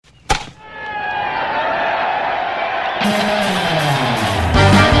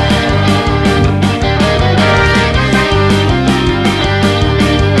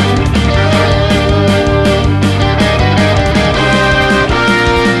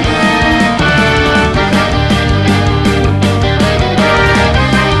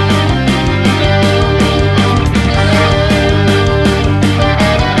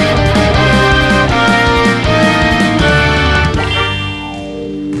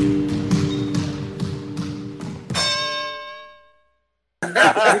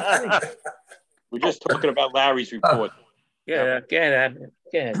We're just talking about Larry's report. Yeah, get ahead.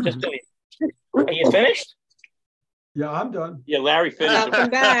 Just do it. Are you finished? Yeah, I'm done. Yeah, Larry finished. Welcome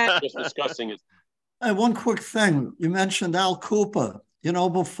back. Just discussing it. Hey, one quick thing. You mentioned Al Cooper,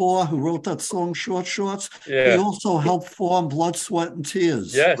 before, who wrote that song Short Shorts. Yeah. He also helped form Blood, Sweat, and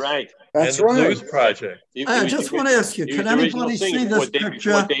Tears. Yes. Right. That's and the right. Blues Project. I just want to ask you, can anybody see this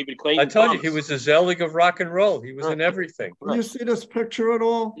picture? David Clayton I told you, Thomas. he was the Zelig of rock and roll. He was in everything. Can you see this picture at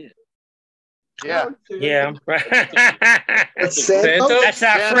all? Yeah. Yeah. That's Santos? That's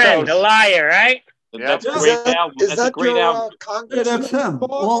our friend, the liar, right? That's a Is great that- album. is That's a that great your album. Yeah, congressman? that's him.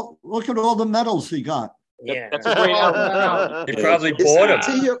 Well, look at all the medals he got. Yeah. That's a great album. He probably Is bought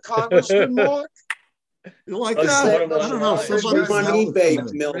him. he your congressman, Mark? You like I that? bought him I don't know. online. There's Somebody's room on jealous eBay,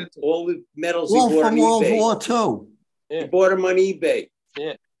 of me. Mill. All the medals Well, he bought from on World eBay. War II. He bought them on eBay.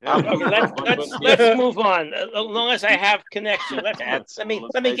 Yeah. Okay, let's move on. As long as I have connection, let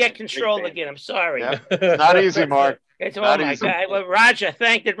me get control again. I'm sorry. Yeah. Not easy, Mark. It's, oh Not my easy. God. Well, Roger,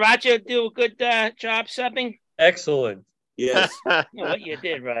 did Roger do a good job subbing? Excellent. Yes. You know what you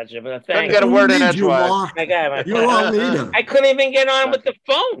did, Roger, but Couldn't thank get a you. word in Need you, edgewise. Mark. I got it. You're our leader. I couldn't even get on with the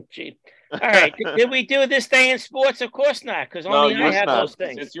phone. Gee. All right. Did we do this day in sports? Of course not, because only I have those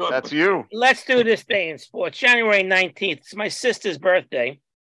things. It's your That's you. Let's do this day in sports. January 19th. It's my sister's birthday.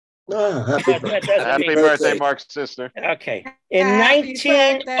 Oh, happy birthday. Happy birthday, Mark's sister. Okay. In Happy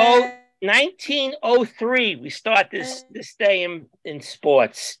 1903, we start this day in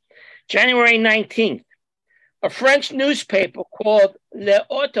sports. January 19th, a French newspaper called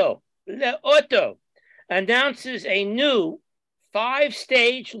L'Auto announces a new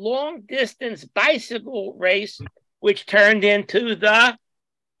 5-stage long-distance bicycle race, which turned into the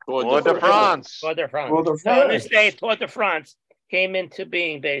Tour de France. Tour de France. Tour de So on France. this day, Tour de France came into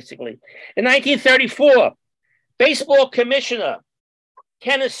being, basically. In 1934, baseball commissioner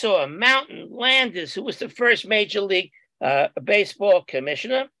Kennesaw Mountain Landis, who was the first major league baseball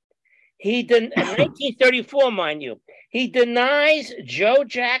commissioner, in 1934, mind you, he denies Joe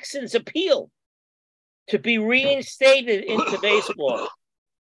Jackson's appeal to be reinstated into baseball.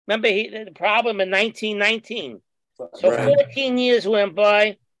 Remember, the problem in 1919. So Right. 14 years went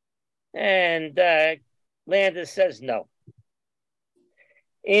by, and Landis says no.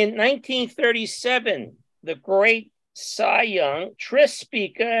 In 1937, the great Cy Young, Tris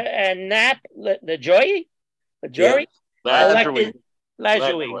Speaker, and Nap LaJoie elected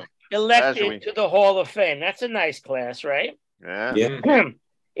Lajoie. to the Hall of Fame. That's a nice class, right? Yeah. Yeah.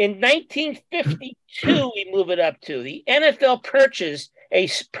 In 1952, we move it up to the NFL purchases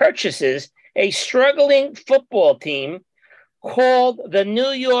a struggling football team called the New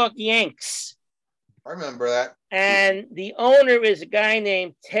York Yanks. I remember that. And the owner is a guy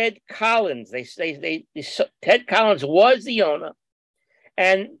named Ted Collins. Ted Collins was the owner,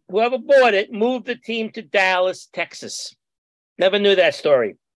 and whoever bought it moved the team to Dallas, Texas. Never knew that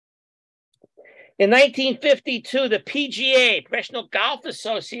story. In 1952, the PGA, Professional Golf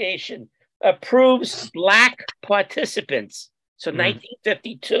Association, approves black participants. So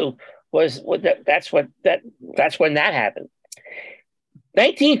 1952 that's when that happened.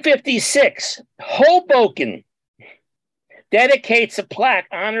 1956, Hoboken dedicates a plaque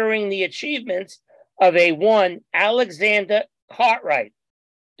honoring the achievements of one Alexander Cartwright.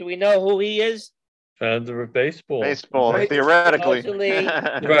 Do we know who he is? Founder of baseball. Baseball, theoretically. Supposedly,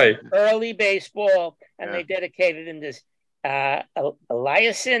 Right. early baseball, and Yeah. they dedicated in this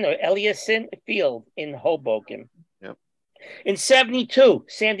Eliason Field in Hoboken. Yep. In 72,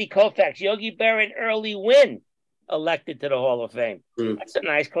 Sandy Koufax, Yogi Berra, and Early Wynn elected to the Hall of Fame. Mm. That's a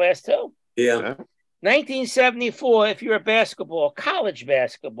nice class, too. Yeah. 1974, if you're a college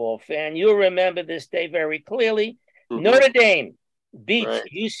basketball fan, you'll remember this day very clearly. Mhm. Notre Dame beats Right.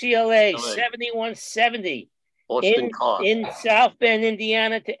 UCLA LA. 71-70 Austin Carr. in South Bend,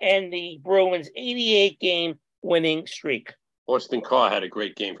 Indiana, to end the Bruins' 88-game winning streak. Austin Carr had a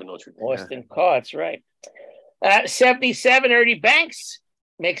great game for Notre Dame. Austin Carr, that's right. 77, Ernie Banks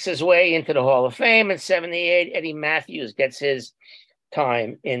makes his way into the Hall of Fame. In 78, Eddie Matthews gets his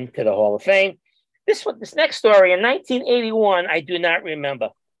time into the Hall of Fame. This next story, in 1981, I do not remember.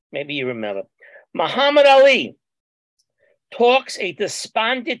 Maybe you remember. Muhammad Ali talks a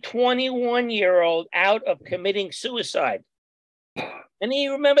despondent 21-year-old out of committing suicide. Any of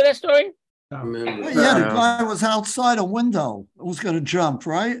you remember that story? Remember. Yeah, the guy was outside a window. Who's going to jump,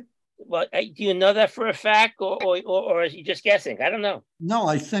 right? Well, do you know that for a fact, or are you just guessing? I don't know. No,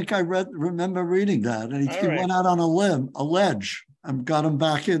 I think I remember reading that. And he All right. went out on a ledge, and got him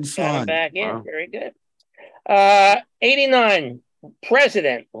back Got him inside. back in. Wow. Very good. 89,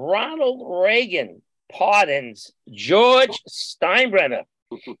 President Ronald Reagan pardons George Steinbrenner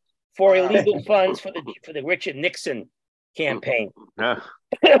for illegal funds for the Richard Nixon campaign. Yeah.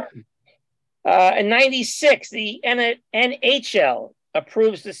 In '96, the NHL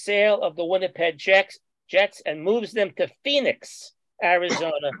approves the sale of the Winnipeg Jets and moves them to Phoenix,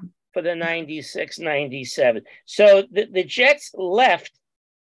 Arizona for the 96-97. So the Jets left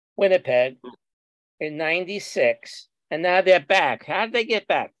Winnipeg in '96, and now they're back. How did they get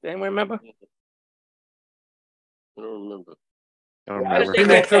back? Anyone remember? I don't remember. How did I think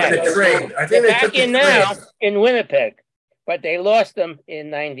they took the trade. I think They're they took back the in now trade. in Winnipeg, but they lost them in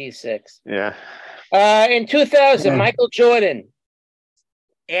 '96. Yeah. In 2000, Yeah. Michael Jordan,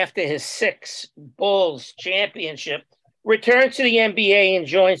 after his 6 Bulls championship, returns to the NBA and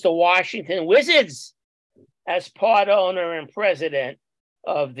joins the Washington Wizards as part owner and president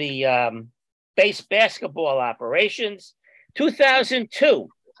of the base basketball operations. 2002,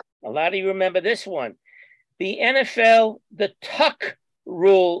 a lot of you remember this one. The NFL, the Tuck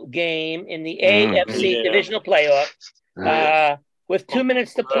rule game in the AFC Yeah. divisional playoff. With 2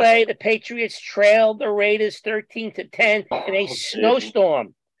 minutes to play, the Patriots trailed the Raiders 13-10 in a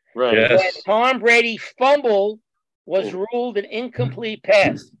snowstorm. Right. Yes. When Tom Brady fumbled, was ruled an incomplete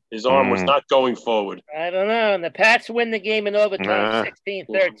pass. His arm was not going forward. I don't know. And the Pats win the game in overtime,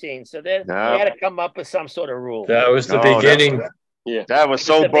 16-13. So they had to come up with some sort of rule. That was the No, beginning. That was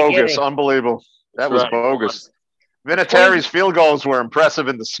so the bogus. beginning. Unbelievable. That was Right. bogus. Vinatieri's field goals were impressive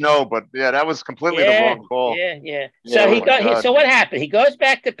in the snow, but yeah, that was completely the wrong call. Yeah. Yeah, So oh my God. So what happened? He goes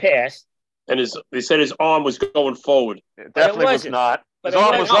back to pass. And they said his arm was going forward. It definitely was wasn't. not. But His it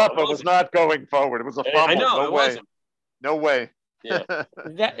arm was wasn't. up, but was not going forward. It was a fumble. I know, no it way. wasn't. No way. Yeah.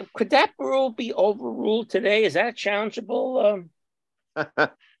 Could that rule be overruled today? Is that a challengeable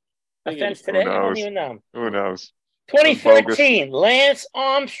offense today? I don't knows? even know. Who knows? 2013, Lance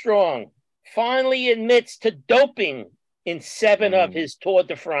Armstrong finally admits to doping in 7 of his Tour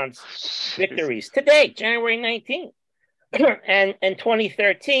de France victories. Today, January 19th. And in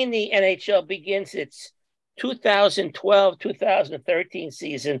 2013, the NHL begins its 2012-2013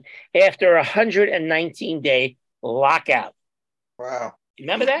 season after a 119-day lockout. Wow.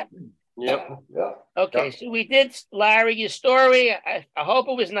 Remember that? Yep. Okay, so we did, Larry, your story. I hope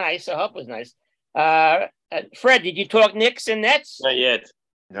it was nice. Fred, did you talk Knicks and Nets? Not yet.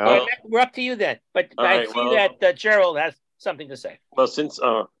 No. All right, we're up to you then. But All I right, see well- that Gerald has something to say. Well, since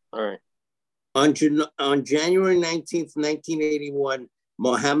all right. On January 19th, 1981,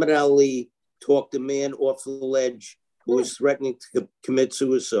 Muhammad Ali talked a man off the ledge who was threatening to commit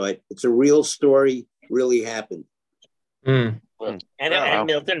suicide. It's a real story, really happened. And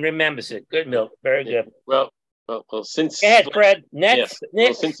Milton remembers it. Good, Milton. Very good. Well, since Go ahead, Fred. Nets.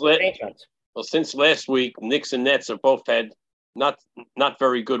 Yes. Well, Nets. since last week, Knicks and Nets have both had not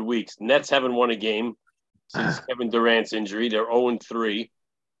very good weeks. Nets haven't won a game since Kevin Durant's injury. They're 0-3.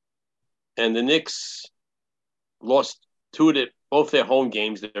 And the Knicks lost both their home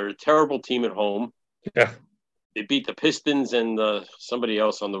games. They're a terrible team at home. Yeah. They beat the Pistons and somebody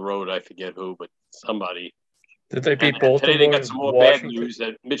else on the road. I forget who, but somebody. Did they beat And Baltimore? today they got some more Washington? bad news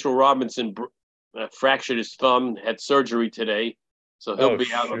that Mitchell Robinson fractured his thumb, had surgery today. So he'll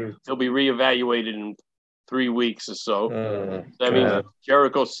be out. Shoot. He'll be reevaluated in 3 weeks or so. That God. means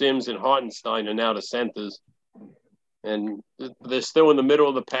Jericho Sims and Hartenstein are now the centers. And they're still in the middle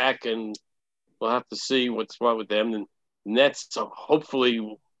of the pack, and we'll have to see what's wrong with them. And Nets, hopefully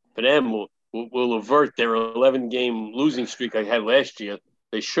for them, will avert their 11-game losing streak I had last year.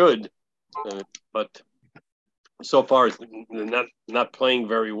 They should, but so far they're not playing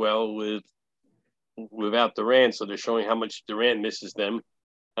very well without Durant. So they're showing how much Durant misses them.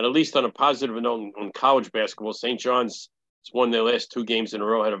 And at least on a positive note, on college basketball, St. John's has won their last 2 games in a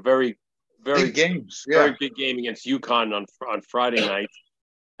row. Had a very Big games. very big game against UConn on Friday night.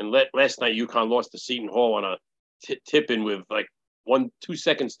 And last night, UConn lost to Seton Hall on a tip-in with like 1-2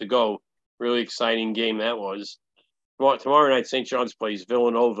 seconds to go. Really exciting game that was. Tomorrow night, St. John's plays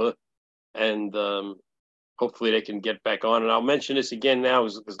Villanova, and hopefully they can get back on. And I'll mention this again now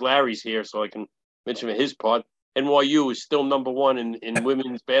because Larry's here, so I can mention his part. NYU is still number 1 in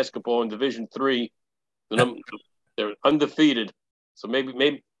women's basketball in Division III. They're undefeated. So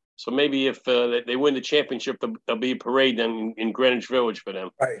maybe if they win the championship, there'll be a parade then in Greenwich Village for them.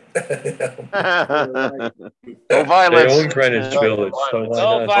 Right. No They violence. own Greenwich Village, so why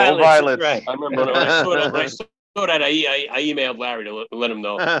No not? violence. violence. Right. I remember when I saw that, I emailed Larry to let him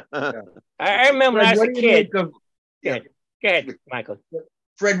know. I remember when I was a Fred, what do you kid. make of- Go ahead, Michael.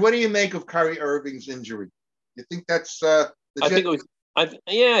 Fred, what do you make of Kyrie Irving's injury? You think that's I think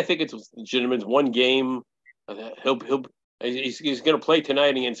it's legitimate. 1 game. He's going to play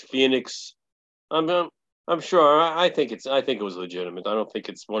tonight against Phoenix. I'm sure. I think it was legitimate. I don't think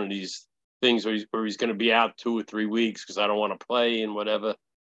it's one of these things where he's going to be out 2 or 3 weeks because I don't want to play and whatever.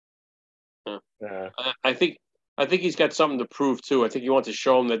 I think he's got something to prove too. I think he wants to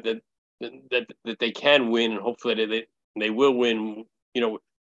show them that they can win, and hopefully they will win. You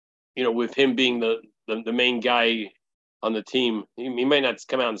know, with him being the main guy on the team, he might not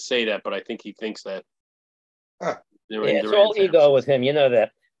come out and say that, but I think he thinks that. It's all ego with him, you know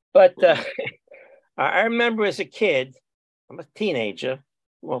that. But I remember as a kid, I'm a teenager,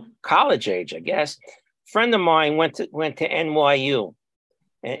 well, college age, I guess. A friend of mine went to NYU,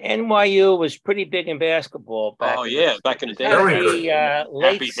 and NYU was pretty big in basketball back. Oh yeah, back in the day,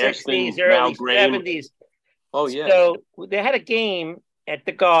 late '60s, early '70s. Oh yeah. So they had a game at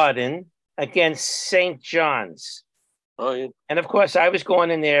the Garden against St. John's. Oh yeah. And of course, I was going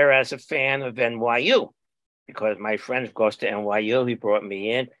in there as a fan of NYU because my friend goes to NYU. He brought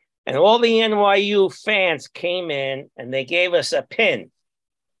me in, and all the NYU fans came in and they gave us a pin,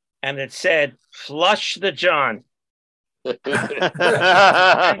 and it said "Flush the John." Flush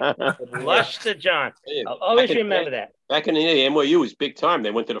the John. I'll always remember that. Back in the day, NYU was big time. They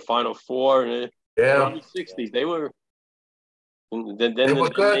went to the Final Four in the 60s. They were. They were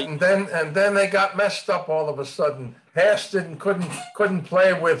good, and then they got messed up all of a sudden. Haston couldn't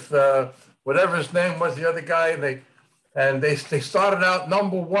play with whatever his name was, the other guy. They started out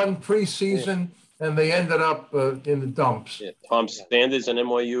 #1 preseason, and they ended up in the dumps. Yeah, Tom Sanders and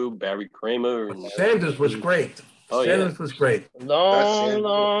NYU, Barry Kramer. Sanders was great. Sanders was great.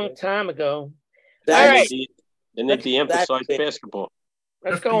 Long time ago. All right. And they de-emphasized basketball.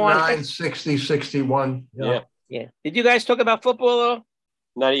 Let's go on. 59, 60, 61. Yeah. Did you guys talk about football though?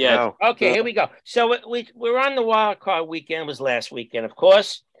 Not yet. No. Okay, here we go. So we're on the wild card weekend. It was last weekend, of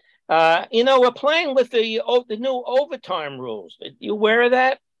course. We're playing with the new overtime rules. Are you aware of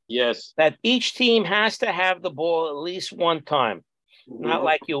that? Yes. That each team has to have the ball at least one time. Not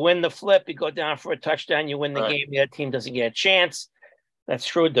like you win the flip, you go down for a touchdown, you win the game, the other team doesn't get a chance. That's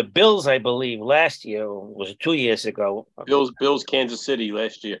true. The Bills, I believe, last year, was 2 years ago. Bills, Kansas City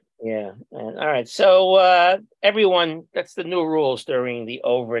last year. Yeah. All right. So everyone, that's the new rules during the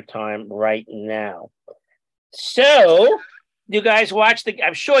overtime right now. So you guys watch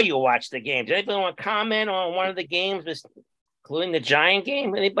I'm sure you watched the games. Anybody want to comment on one of the games, including the Giant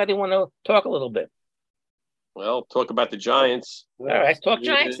game? Anybody want to talk a little bit? Well, talk about the Giants. All right, let's talk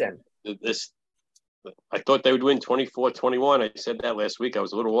Giants then. I thought they would win 24-21. I said that last week. I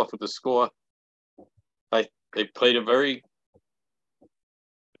was a little off with the score. They played a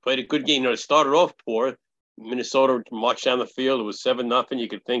good game. It started off poor. Minnesota marched down the field. It was 7-0. You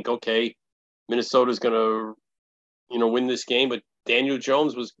could think, okay, Minnesota's going to, win this game. But Daniel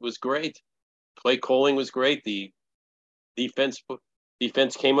Jones was great. Play calling was great. The defense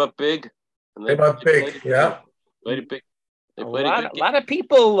came up big. Came up big, yeah. Played it big. A lot of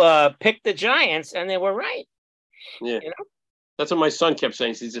people picked the Giants, and they were right. Yeah, that's what my son kept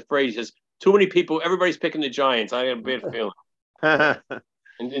saying. He's afraid. He says, too many people, everybody's picking the Giants. I got a bad feeling.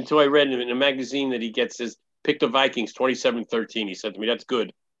 And until I read in a magazine that he gets, says, pick the Vikings 27-13. He said to me, that's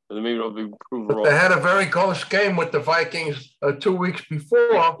good. And maybe it'll be proved wrong. They had a very close game with the Vikings 2 weeks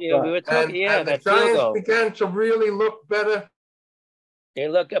before. Yeah, we were talking, and the Giants began to really look better. They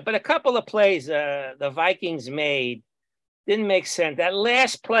look good. But a couple of plays the Vikings made didn't make sense. That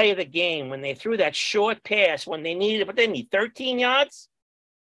last play of the game, when they threw that short pass, when they needed, but they need 13 yards?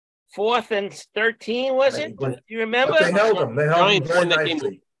 4th and 13, was it? Do you remember? But they held them. They held them very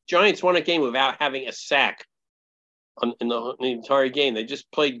nicely. Giants won a game without having a sack in the entire game. They just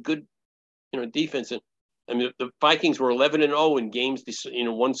played good, defense. And I mean, the Vikings were 11-0 in games,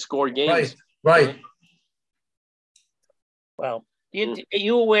 one-score games. Right. Well,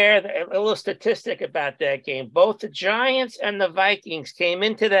 you aware a little statistic about that game? Both the Giants and the Vikings came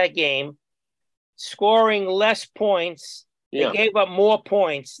into that game scoring less points. They gave up more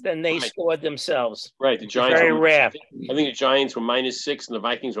points than they scored themselves. Right. The Giants very rare. I think the Giants were -6 and the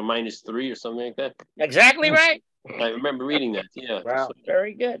Vikings were -3 or something like that. Exactly right. I remember reading that. Yeah. Wow.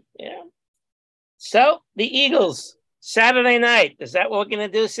 Very good. Yeah. So the Eagles, Saturday night. Is that what we're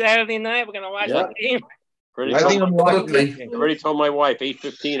going to do Saturday night? We're going to watch the game? I already told my wife,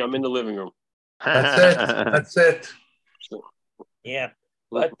 8:15, I'm in the living room. That's it. Yeah.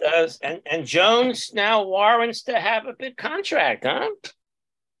 But and Jones now warrants to have a big contract, huh?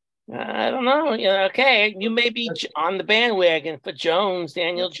 I don't know. Okay, you may be on the bandwagon for Jones,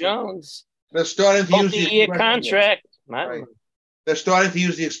 Daniel Jones. They're starting to use the contract. Right. They're starting to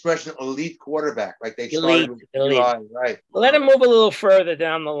use the expression elite quarterback, like they elite. Right. Let him move a little further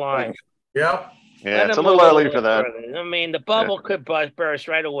down the line. Yep. Yeah, it's a little early for that. I mean, the bubble could burst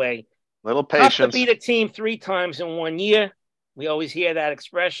right away. Little Tough to patience. beat a team 3 times in 1 year. We always hear that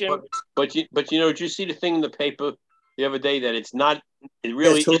expression. But you know, did you see the thing in the paper the other day that it's not? It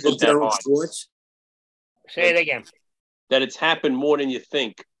really isn't that hard. Sports. Say it again. That it's happened more than you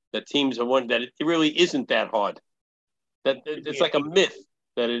think. That teams are one that it really isn't that hard. That it's like a myth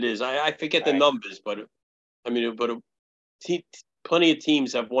that it is. I forget the numbers, but I mean, plenty of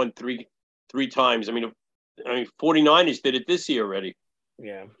teams have won three times. I mean, 49ers did it this year already.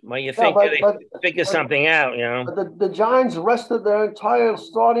 Yeah, well, you think they figure something out, you know? But the Giants rested their entire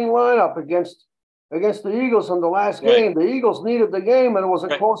starting lineup against the Eagles in the last game. The Eagles needed the game, and it was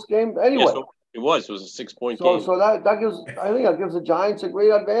a close game anyway. Yeah, so it was a 6-point game. So that gives the Giants a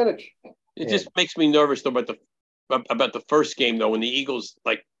great advantage. It just makes me nervous though about the first game though, when the Eagles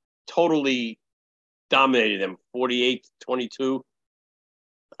like totally dominated them, 48-22.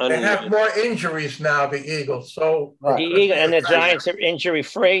 They have more injuries now, the Eagles. So and the Giants are injury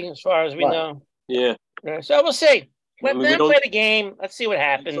free, as far as we know. Yeah. So we'll see. Let them play the game. Let's see what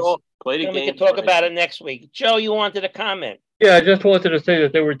happens. Play the then game. We can talk about it next week. Joe, you wanted to comment? Yeah, I just wanted to say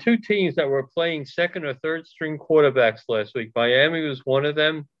that there were 2 teams that were playing second or third string quarterbacks last week. Miami was one of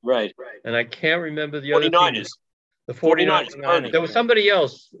them. Right. And I can't remember the other 49ers. team. The 49ers. There was somebody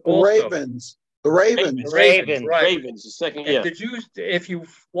else. Ravens. The Ravens. Ravens, the second. Yeah. If you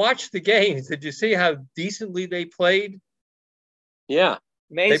watched the games, did you see how decently they played? Yeah.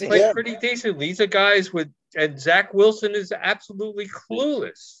 Amazing. They played pretty decently. These are guys and Zach Wilson is absolutely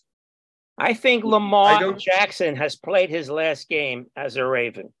clueless. I think Lamar Jackson has played his last game as a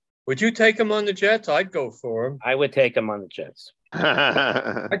Raven. Would you take him on the Jets? I'd go for him. I would take him on the Jets.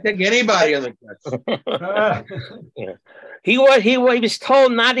 I think anybody on the Jets. Yeah. He was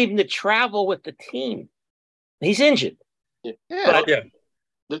told not even to travel with the team. He's injured. Yeah.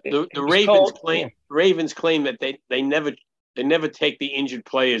 The Ravens claim that they never take the injured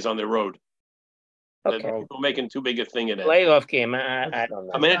players on the road. Okay. They're making too big a thing of that. Playoff game. I don't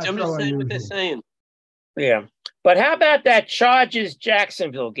know. I mean, I'm just saying what they're saying. Yeah. But how about that Chargers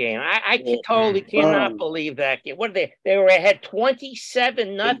Jacksonville game? I totally cannot believe that game. What they were ahead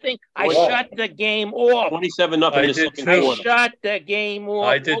 27-0. I shut the game off. 27-0 in the second quarter. I shut the game off.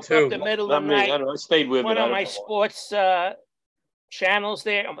 I did too. Up the middle of the night. I stayed with one of my sports channels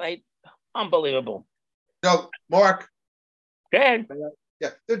there. Unbelievable. No, Mark. Go ahead. Yeah,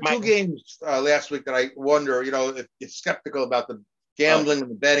 there are 2 games last week that I wonder, if you're skeptical about the gambling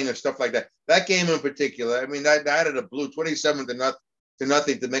and the betting and stuff like that. That game in particular, I mean, that out of the blue, 27-0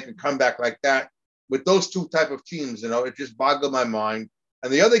 to make a comeback like that with those 2 type of teams, it just boggled my mind.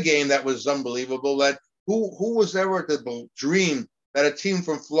 And the other game that was unbelievable, that who was ever to dream that a team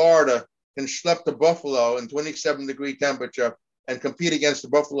from Florida can schlep to Buffalo in 27-degree temperature and compete against the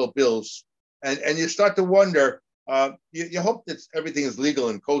Buffalo Bills, and you start to wonder. You hope that everything is legal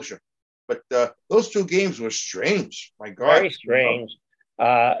and kosher, but those 2 games were strange. My God, very strange.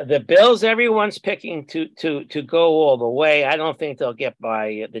 The Bills, everyone's picking to go all the way. I don't think they'll get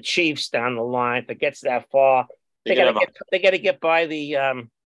by the Chiefs down the line. If it gets that far, they got to get by the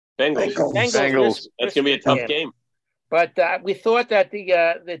Bengals. That's gonna be a tough game. But we thought that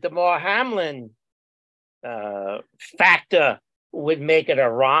the Damar Hamlin factor would make it a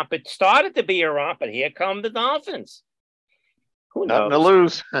romp. It started to be a romp, but here come the Dolphins. Who knows? Nothing to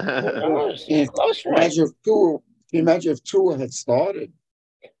lose. Close one. Imagine if Tua had started.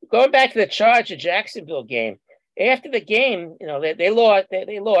 Going back to the Charger-Jacksonville game, after the game, they lost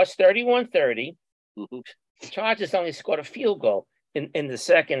 31-30. Mm-hmm. The Chargers only scored a field goal in the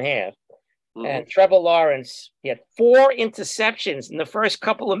second half. Mm-hmm. And Trevor Lawrence, he had 4 interceptions in the first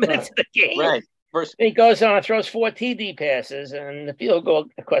couple of minutes of the game. Right. He goes on and throws 4 TD passes, and the field goal,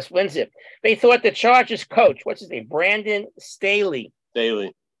 of course, wins it. They thought the Chargers coach, what's his name, Brandon Staley.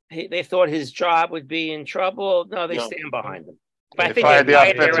 They thought his job would be in trouble. No, they stand behind him. But I think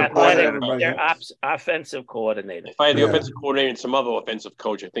their offensive coordinator. They fired the offensive coordinator and some other offensive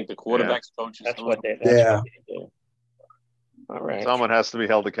coach. I think the quarterback's coach. That's what they do. All right. Someone has to be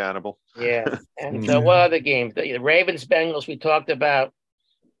held accountable. Yeah. And what other games? The Ravens-Bengals we talked about.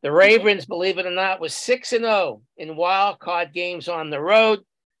 The Ravens, believe it or not, was 6-0 in wild card games on the road.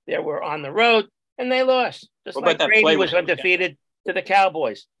 They were on the road, and they lost. Just like Brady was undefeated to the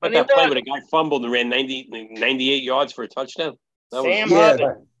Cowboys. But that play where the guy fumbled and ran 98 yards for a touchdown? Sam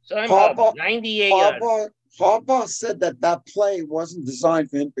Hubbard, 98 yards. Harbaugh said that play wasn't designed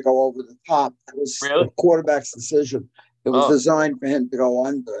for him to go over the top. It was the quarterback's decision. It was designed for him to go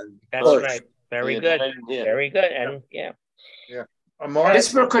under. That's right. Very good. Very good. And yeah.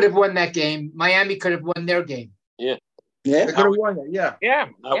 Pittsburgh could have won that game. Miami could have won their game. Yeah. They could have won it. Yeah. Yeah.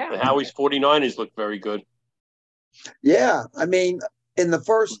 Howie's 49ers look very good. Yeah. I mean, in the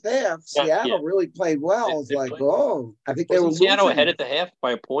first half, Seattle really played well. I was like, I think they were Seattle losing. ahead at the half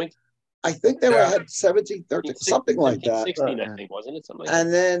by a point. I think they were ahead 17-13, something like that. 16, I think, wasn't it? Something like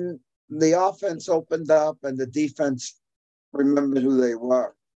and then the offense opened up, and the defense remembered who they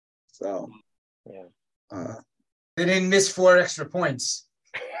were. So, they didn't miss 4 extra points.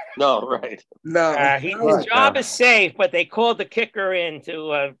 No, right. No, his job is safe, but they called the kicker in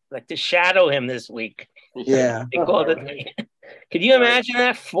to shadow him this week. Yeah, they called it. Could you imagine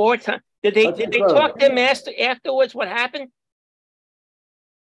that 4 times? Did they talk to him afterwards? What happened?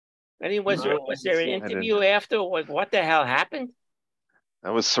 I mean, was there an interview after? What the hell happened?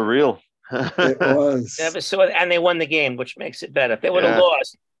 That was surreal. It was. Never saw it, and they won the game, which makes it better. If they would have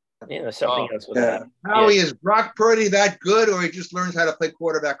lost, something else would happen. Howie, is Brock Purdy that good, or he just learns how to play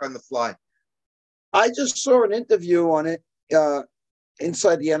quarterback on the fly? I just saw an interview on it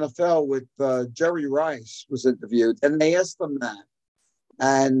inside the NFL with Jerry Rice was interviewed, and they asked him that.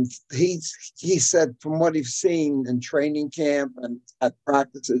 And he said from what he's seen in training camp and at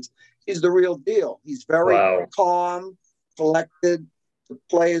practices, he's the real deal. He's very calm, collected. The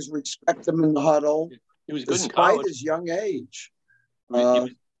players respect him in the huddle. He was good despite his young age.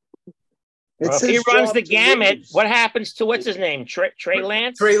 If he runs the gamut, what happens to what's his name? Trey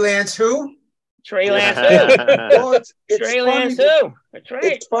Lance? Trey Lance who? Trey Lance who? Well, Trey Lance who? That's right.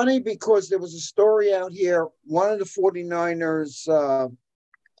 It's funny because there was a story out here. One of the 49ers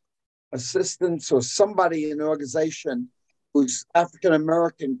assistants or somebody in the organization who's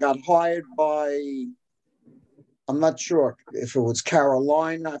African-American got hired by, I'm not sure if it was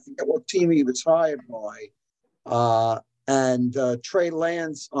Carolina. I forget what team he was hired by. And Trey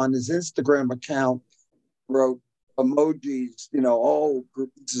Lance on his Instagram account wrote emojis,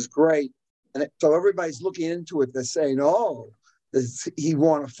 this is great. And so everybody's looking into it. They're saying, does he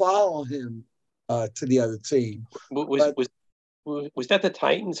want to follow him to the other team? Was that the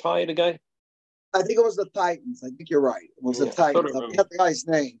Titans hired a guy? I think it was the Titans. I think you're right. It was the Titans. I forget the guy's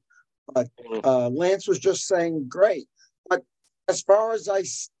name. But Lance was just saying, great. But as far as I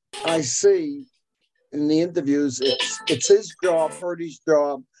see in the interviews, it's his job, Purdy's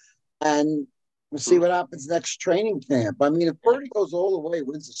job, and we'll see what happens next training camp. I mean, if Purdy goes all the way,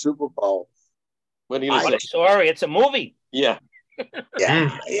 wins the Super Bowl. What are you going to say? Sorry, it's a movie. Yeah.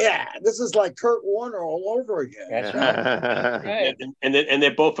 Yeah. This is like Kurt Warner all over again. That's right. And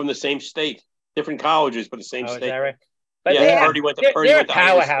they're both from the same state, different colleges, but the same state. Is that right? But Purdy went to they're a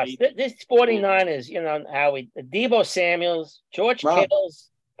powerhouse. This 49ers, Howie, Deebo Samuels, George Kittles,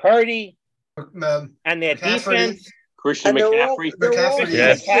 Purdy, and their defense. Christian McCaffrey.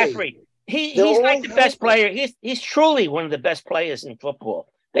 McCaffrey. He's like the best player. He's truly one of the best players in football.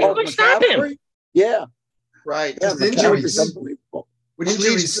 They couldn't stop him. Yeah. Right. Yeah, injuries.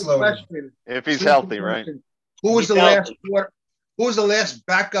 If he's healthy, right? Who was the last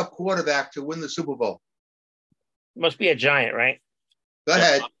backup quarterback to win the Super Bowl? Must be a Giant, right? Go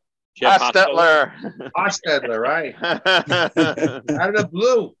ahead. Hostetler. Hostetler, right. Out of the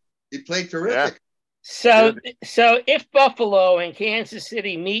blue. He played terrific. So if Buffalo and Kansas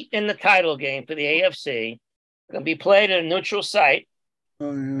City meet in the title game for the AFC, it's going to be played at a neutral site,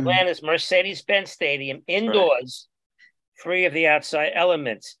 Atlanta's Mercedes-Benz Stadium, indoors, free of the outside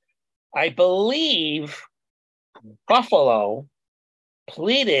elements. I believe Buffalo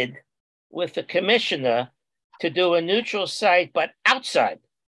pleaded with the commissioner to do a neutral site, but outside.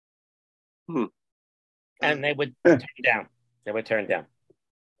 And they would turn down. They would turn down.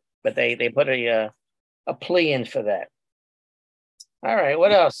 But they put a plea in for that. All right,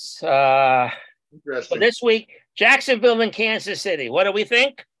 what else? For this week, Jacksonville and Kansas City. What do we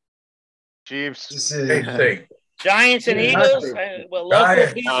think? Chiefs. Giants and Eagles.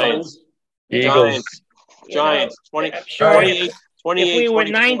 Giants. 28. If we were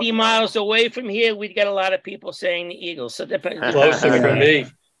 90 miles away from here, we'd get a lot of people saying the Eagles. So closer for me.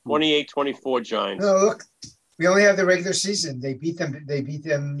 28-24 Giants. No, look, we only have the regular season. They beat them.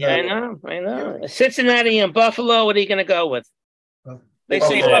 Yeah, I know. Cincinnati and Buffalo. What are you going to go with? They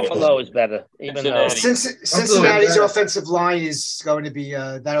say Buffalo is better, even though Cincinnati's offensive line is going to be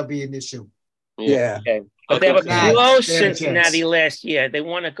that'll be an issue. Yeah. Okay. But they were close, Cincinnati, last year. They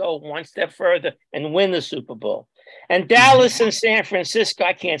want to go one step further and win the Super Bowl. And Dallas and San Francisco,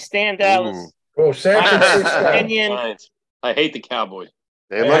 I can't stand Dallas. Oh, San Francisco. I hate the Cowboys.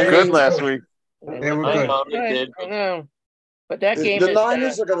 They looked good last week. They were good. I know. But that game the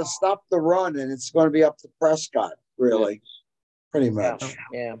Niners are going to stop the run, and it's going to be up to Prescott, really. Pretty much.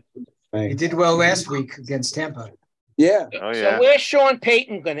 Yeah. He did well last week against Tampa. Yeah. Oh, yeah. So where's Sean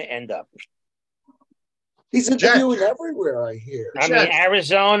Payton going to end up? He's interviewing everywhere, I hear. I mean,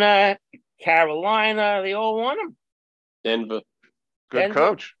 Arizona, Carolina, they all want him. Denver. Good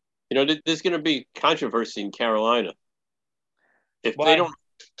coach. You know, there's going to be controversy in Carolina if Why? they don't,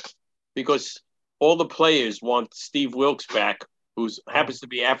 because all the players want Steve Wilkes back, who happens to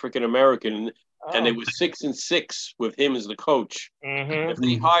be African American, and they were 6-6 with him as the coach. Mm-hmm. If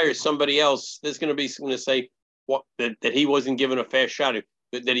they hire somebody else, there's going to be someone to say that he wasn't given a fair shot.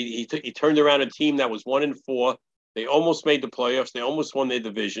 That he turned around a team that was 1-4. They almost made the playoffs. They almost won their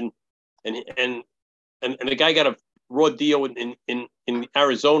division, and the guy got a raw deal in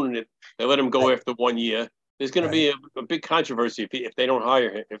Arizona. They let him go after 1 year. There's going to be a big controversy if they don't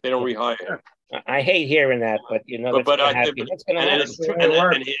hire him, if they don't rehire him. I hate hearing that, but you know, that's going to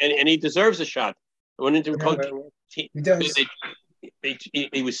happen. And he deserves a shot. I went into he does.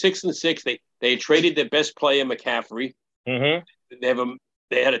 He was 6-6. They traded their best player, McCaffrey. Mm-hmm.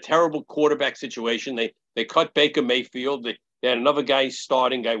 They had a terrible quarterback situation. They cut Baker Mayfield. They had another guy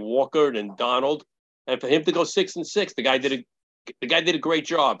starting, guy Walker and Donald. And for him to go 6-6, the guy did a great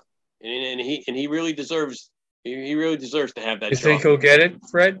job, and he really deserves. He really deserves to have that. You think he'll get it,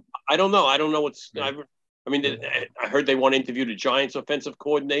 Fred? I don't know. I don't know what's. I mean, I heard they want to interview the Giants' offensive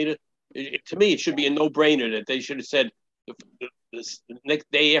coordinator. To me, it should be a no-brainer that they should have said the next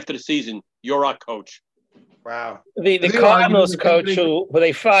day after the season, "You're our coach." Wow. The Cardinals coach who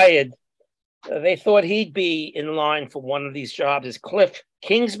they fired, they thought he'd be in line for one of these jobs. Is Cliff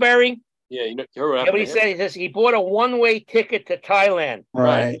Kingsbury? Yeah, you know what he said? He says he bought a one-way ticket to Thailand.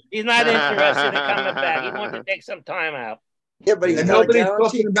 Right. He's not interested in coming back. He wants to take some time out. Yeah, but he's nobody's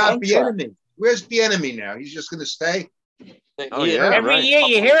talking about Bieniemy. Where's Bieniemy now? He's just going to stay. Oh yeah, every year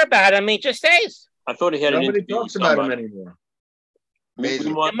you hear about him, he just stays. I thought he had an interview. Nobody talks about him anymore.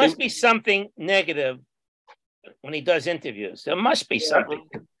 Amazing. There must be something negative when he does interviews. There must be something,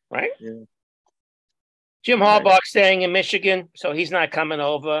 right? Yeah. Jim Harbaugh staying in Michigan, so he's not coming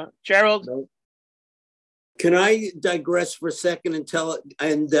over. Gerald? Can I digress for a second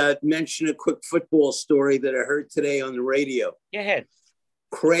and mention a quick football story that I heard today on the radio? Go ahead.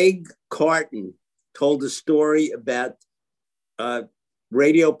 Craig Carton told a story about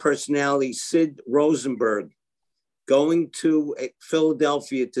radio personality Sid Rosenberg going to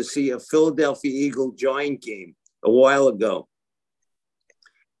Philadelphia to see a Philadelphia Eagle Giant game a while ago.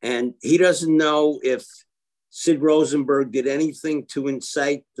 And he doesn't know if Sid Rosenberg did anything to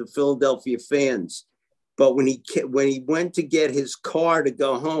incite the Philadelphia fans. But when he went to get his car to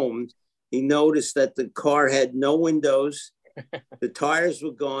go home, he noticed that the car had no windows, the tires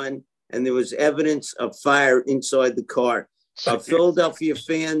were gone, and there was evidence of fire inside the car. Are Philadelphia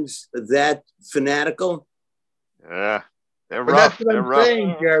fans that fanatical? Yeah, they're But rough. that's what They're I'm rough.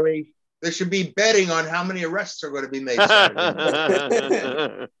 saying, Jerry. They should be betting on how many arrests are going to be made.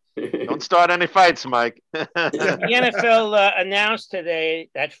 Don't start any fights, Mike. The NFL announced today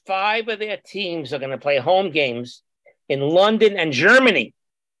that 5 of their teams are going to play home games in London and Germany.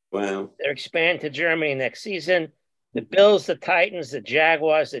 Wow. They're expanding to Germany next season. The Bills, the Titans, the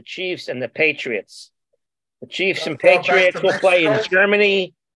Jaguars, the Chiefs, and the Patriots. The Chiefs and Patriots will play in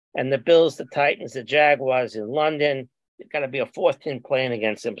Germany, and the Bills, the Titans, the Jaguars in London. There's got to be a 4th team playing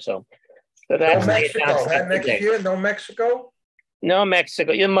against them. So that's no Mexico. That next year, no Mexico? No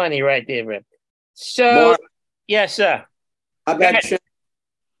Mexico. Your money right there, Rip. So, Mark, yes, sir. How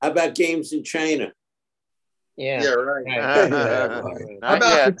about games in China? Yeah. Yeah, right. How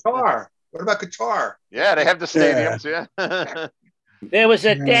about Qatar? What about Qatar? Yeah, they have the stadiums, yeah. There was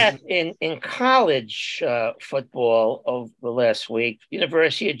a death in college football over the last week.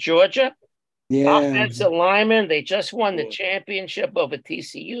 University of Georgia. Yeah. Offensive lineman. They just won the championship over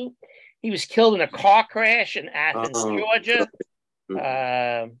TCU. He was killed in a car crash in Athens, Georgia. He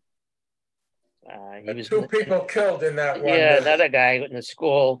was 2 people killed in that one. Yeah, another guy in the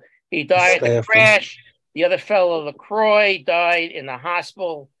school. He died in the crash. The other fellow, LaCroix, died in the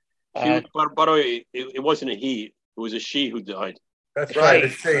hospital. By the way, it wasn't a he; it was a she who died. That's right. The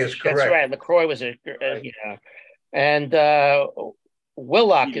she is correct. That's right. LaCroix was and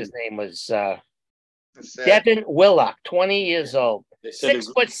Willock, his name was Devin Willock, 20 years old,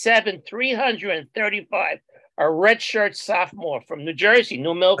 6'7", 335. A redshirt sophomore from New Jersey,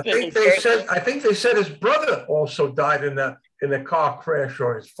 New Milford. I think they said his brother also died in a car crash,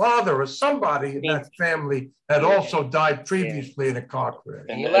 or his father or somebody in that family had also died previously in a car crash.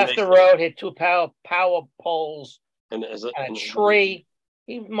 And he left the road, hit 2 power poles and a tree.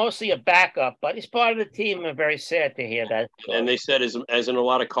 He's mostly a backup, but he's part of the team. I'm very sad to hear that. And they said, as in a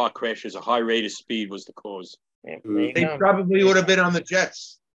lot of car crashes, a high rate of speed was the cause. Yeah, they probably would have been on the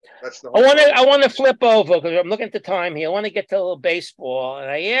Jets. I want to flip over because I'm looking at the time here. I want to get to a little baseball, and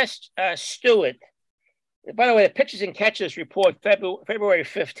I asked Stuart. By the way, the pitchers and catchers report February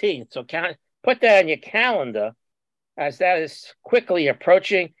 15th. So put that on your calendar. as that is quickly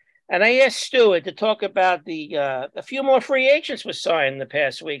approaching. And I asked Stuart to talk about a few more free agents were signed in the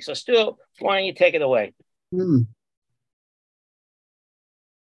past week. So, Stuart, why don't you take it away? Hmm.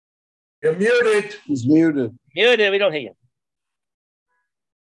 You're muted. He's muted. Muted. We don't hear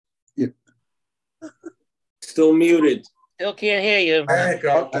you. Still muted. Still can't hear you.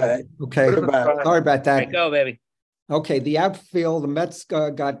 Okay. Okay. Sorry about that. Right, go, baby. Okay. The outfield, the Mets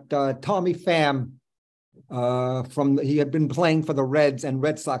got Tommy Pham. He had been playing for the Reds and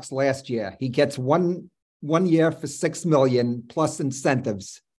Red Sox last year. He gets one year for $6 million plus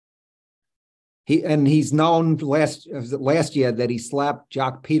incentives. He's known last year that he slapped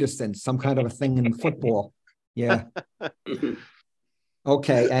Jock Peterson, some kind of a thing in football. Yeah.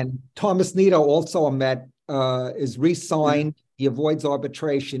 Okay. And Thomas Nido, also a Met, is re-signed. He avoids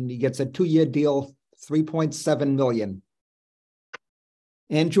arbitration. He gets a 2-year deal, $3.7 million.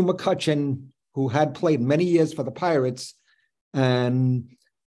 Andrew McCutchen, who had played many years for the Pirates and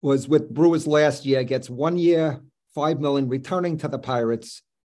was with Brewers last year, gets 1 year, $5 million, returning to the Pirates.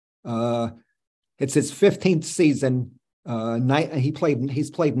 It's his 15th season. He's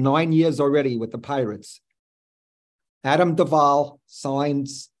played 9 years already with the Pirates. Adam Duvall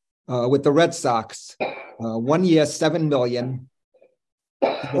signs with the Red Sox, 1 year, $7 million. He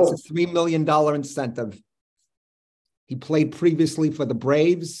gets a $3 million incentive. He played previously for the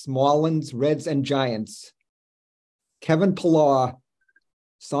Braves, Marlins, Reds, and Giants. Kevin Pillar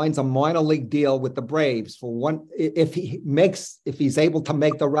signs a minor league deal with the Braves for one. If he's able to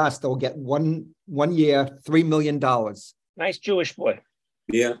make the roster, he'll get one year, $3 million. Nice Jewish boy.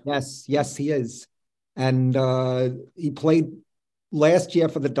 Yeah. Yes, he is. And he played last year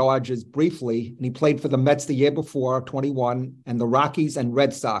for the Dodgers briefly, and he played for the Mets the year before, 21, and the Rockies and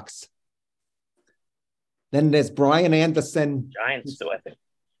Red Sox. Then there's Brian Anderson. Giants, too, I think.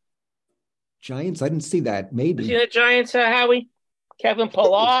 Giants? I didn't see that. Maybe. You see the Giants, Howie? Kevin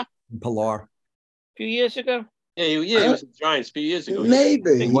Pillar? Pillar. A few years ago? Yeah, he was the Giants a few years ago.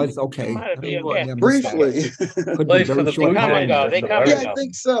 Maybe. He was okay. Okay. Briefly. Could be very short. They come and go. I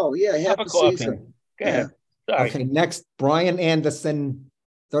think so. Yeah, half the season. Yeah. Sorry. Okay, next, Brian Anderson,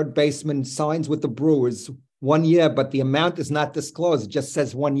 third baseman, signs with the Brewers 1 year, but the amount is not disclosed. It just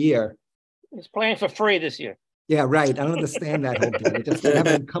says 1 year. He's playing for free this year. Yeah, right. I don't understand that whole deal.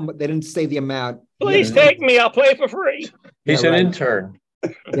 They didn't say the amount. Please take me. I'll play for free. He's an intern.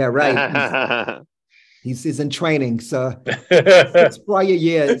 Yeah, right. He's in training. So 6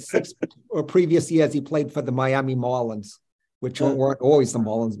 previous years, he played for the Miami Marlins, which weren't always the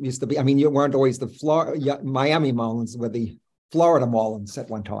Marlins. Used to be. I mean, you weren't always the Miami Marlins, were the Florida Marlins at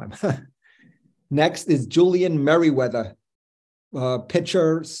one time. Next is Julian Merriweather.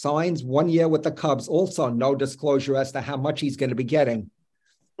 Pitcher signs 1 year with the Cubs. Also, no disclosure as to how much he's going to be getting.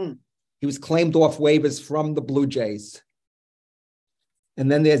 He was claimed off waivers from the Blue Jays.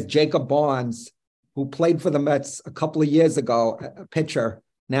 And then there's Jacob Barnes, who played for the Mets a couple of years ago, a pitcher.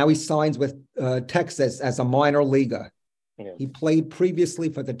 Now he signs with Texas as a minor leaguer. Yeah. He played previously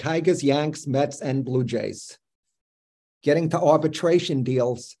for the Tigers, Yanks, Mets, and Blue Jays. Getting to arbitration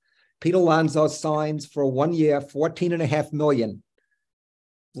deals, Pete Alonso signs for 1 year, $14.5 million.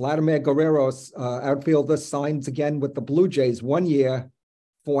 Vladimir Guerrero, outfielder, signs again with the Blue Jays, 1 year,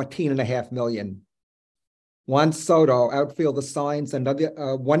 $14.5 million. Juan Soto, outfielder, signs another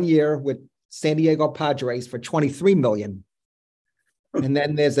 1 year with San Diego Padres for $23 million. And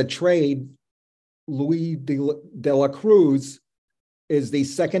then there's a trade. Luis de la Cruz is the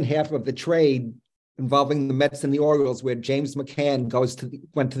second half of the trade involving the Mets and the Orioles, where James McCann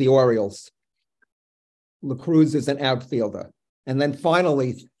went to the Orioles. La Cruz is an outfielder. And then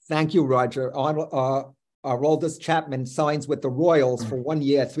finally, thank you, Roger, Aroldis Chapman signs with the Royals for 1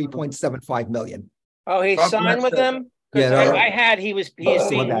 year, $3.75 million. Oh, he signed with them? Yeah, he was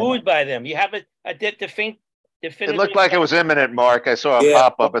being wooed by them. You have a definitive. It looked like it was imminent, Mark. I saw a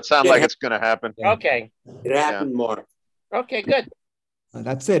pop-up. It sounded like it's going to happen. Okay. It happened, Mark. Okay, good.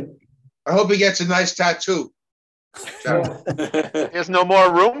 That's it. I hope he gets a nice tattoo. There's no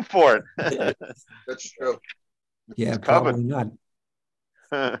more room for it. That's true. Yeah, probably not.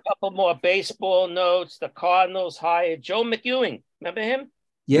 A couple more baseball notes. The Cardinals hired Joe McEwing. Remember him?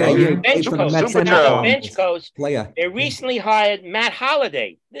 Yeah, bench coach. Bench coach. Player. They recently hired Matt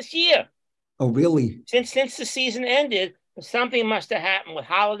Holliday this year. Oh, really? Since the season ended, something must have happened with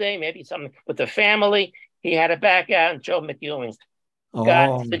Holliday, maybe something with the family. He had to back out, and Joe McEwing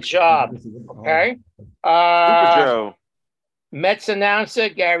got the job. Okay. Super Joe. Mets announcer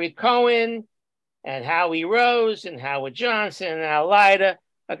Gary Cohen and Howie Rose and Howard Johnson and Al Leiter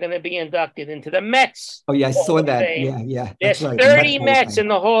are going to be inducted into the Mets. Oh, yeah, I saw that. Yeah. There's 30 Mets in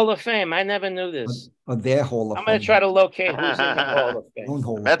the Hall of Fame. I never knew this. their Hall of I'm Fame. going to try to locate who's in the Hall of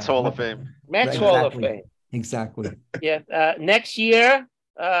Fame. Mets Hall of Fame. Mets Hall of Fame. Exactly. Yeah. Next year,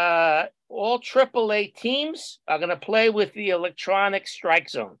 all AAA teams are going to play with the electronic strike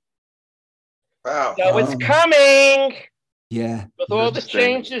zone. Wow. So it's coming. Yeah. With all the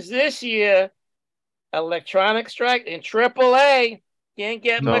changes this year, electronic strike in AAA can't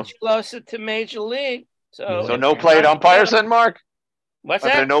get much closer to Major League. So no plate umpires then, Mark? What's Are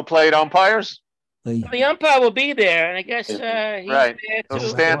that? there no plate umpires? The umpire will be there, and I guess he's right. there He'll to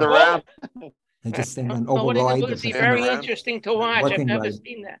stand around. They just stand on It override. will be very interesting to watch. I've never right.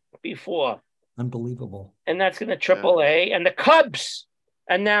 seen that before. Unbelievable. And that's going to AAA. And the Cubs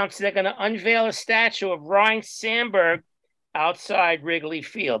announced they're going to unveil a statue of Ryne Sandberg outside Wrigley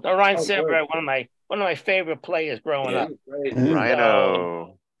Field. Now, Ryne Sandberg, one of my favorite players growing up.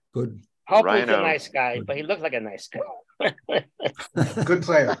 Rhino. Good. Hopefully he's a nice guy, but he looks like a nice guy. Good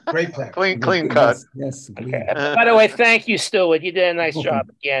player. Great player. Clean cut. Yes. Okay. By the way, thank you, Stuart. You did a nice job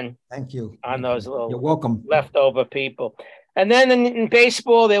again. Thank you. On those little You're welcome. leftover people. And then in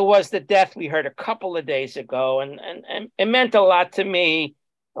baseball, there was the death we heard a couple of days ago, and it meant a lot to me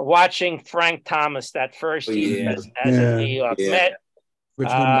watching Frank Thomas that first year as a New York Met.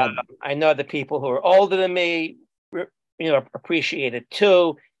 I know the people who are older than me, appreciate it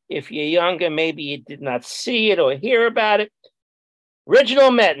too. If you're younger, maybe you did not see it or hear about it. Original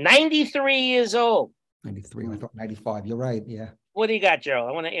Met, 93 years old. 93, I thought 95. You're right, yeah. What do you got, Joe?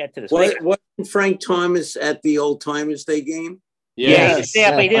 I want to add to this. Wasn't Frank Thomas at the Old Timers Day game? Yes,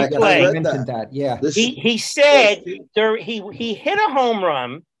 but he didn't play. I mentioned that, yeah. He said he hit a home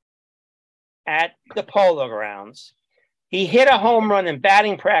run at the Polo Grounds. He hit a home run in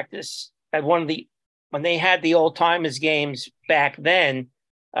batting practice at when they had the Old Timers games back then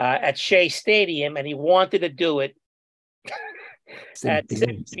at Shea Stadium, and he wanted to do it at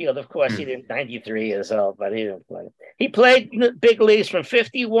Citi Field. Of course, he didn't. 93 years old, but he didn't play. He played in the big leagues from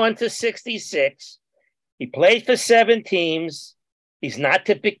 51 to 66. He played for 7 teams. He's not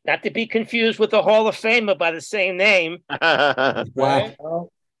to be confused with the Hall of Famer by the same name. Right?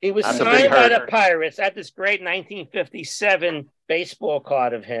 He was signed by the Pirates. I had this great 1957 baseball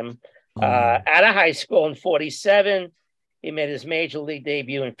card of him out of high school in 47. He made his major league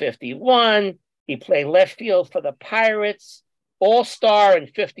debut in 51. He played left field for the Pirates, All-Star in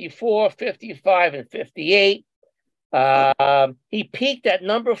 54, 55, and 58. He peaked at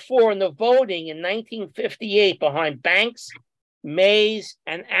number 4 in the voting in 1958 behind Banks, Mays,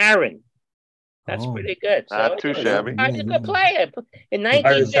 and Aaron. That's pretty good. Not too shabby. He's a good player. In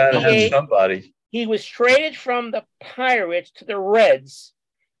 1958, he was traded from the Pirates to the Reds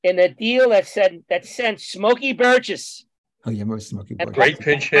in a deal that sent Smokey Burgess. Oh, yeah, remember Smokey Burgess. Great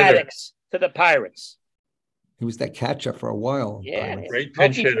pinch hitter. To the Pirates. He was that catcher for a while. Yeah. Great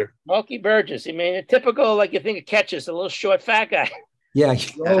pinch hitter. Smokey Burgess. I mean, a typical, you think of catchers, a little short, fat guy. Yeah.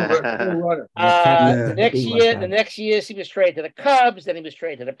 The next year, he was traded to the Cubs. Then he was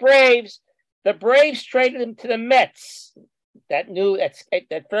traded to the Braves. The Braves traded him to the Mets, that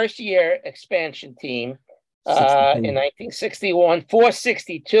first year expansion team in 1961.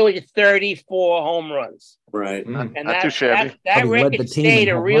 462, he had 34 home runs. Right. And not too shabby. That record stayed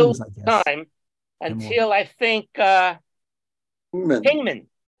a real time until I think Kingman.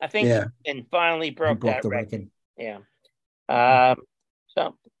 I think Kingman finally broke that record. Yeah. So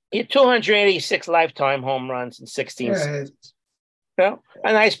he had 286 lifetime home runs in 16 seasons. So,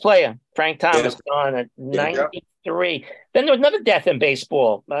 a nice player. Frank Thomas gone at 93. Then there was another death in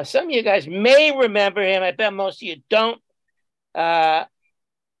baseball. Some of you guys may remember him. I bet most of you don't.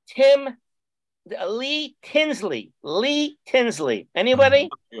 Lee Tinsley. Anybody?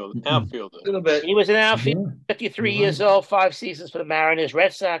 Outfielder. A little bit. He was an outfielder, 53 years old, 5 seasons for the Mariners,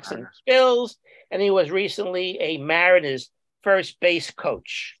 Red Sox, and Bills. And he was recently a Mariners first base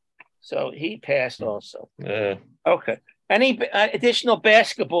coach. So he passed also. Yeah. Okay. Any additional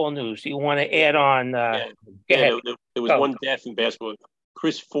basketball news you want to add on? There was one death in basketball.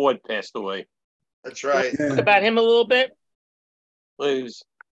 Chris Ford passed away. That's right. Talk about him a little bit. Well, he was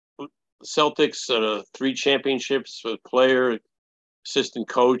Celtics 3 championships, player, assistant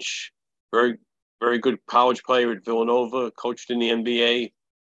coach, very, very good college player at Villanova, coached in the NBA.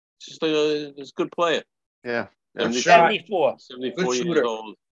 Just a good player. Yeah. 74 years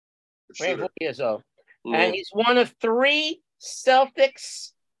old. 24 years old. And he's one of 3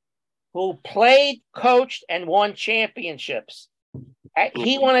 Celtics who played, coached, and won championships.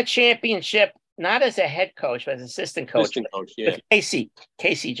 He won a championship not as a head coach, but as assistant coach. Casey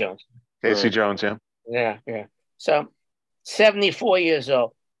Jones. Casey Jones, yeah. Yeah. So 74 years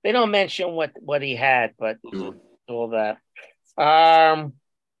old. They don't mention what he had, but all that.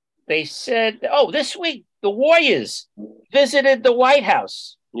 They said, this week the Warriors visited the White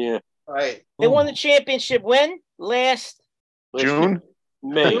House. Yeah. Right. They won the championship when? Last June?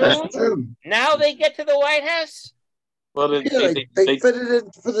 May. June. Now they get to the White House? Well, They fitted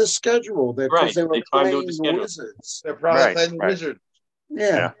in for the schedule. Because they were playing the Wizards. They're probably playing the Wizards.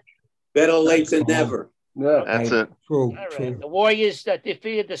 Yeah. Better late than never. Yeah. That's it. True. All right. The Warriors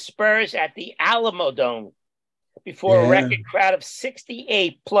defeated the Spurs at the Alamo Dome before a record crowd of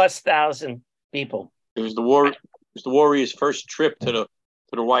 68,000+ people. It was the Warriors' first trip to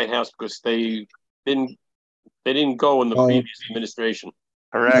the White House because they didn't go in the previous administration.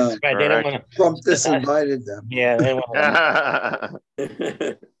 Correct. No. Right, they don't want Trump disinvited them. Yeah, they don't want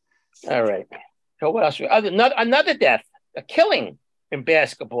All right. So what else? Another death, a killing in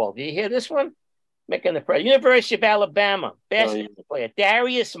basketball. Do you hear this one? Making the press. University of Alabama basketball player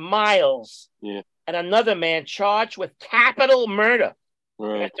Darius Miles and another man charged with capital murder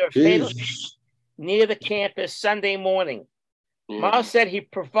after a fatal near the campus Sunday morning. Miles said he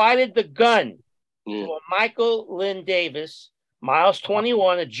provided the gun for Michael Lynn Davis, Miles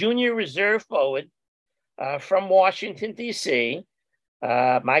 21, a junior reserve forward from Washington, D.C.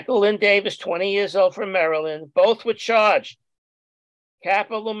 Michael Lynn Davis, 20 years old, from Maryland. Both were charged.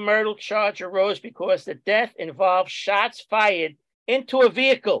 Capital murder charge arose because the death involved shots fired into a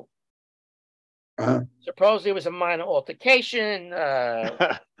vehicle. Supposedly it was a minor altercation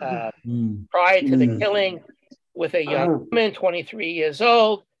prior to the killing with a young woman, 23 years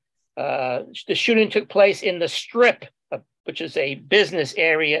old. The shooting took place in the Strip, which is a business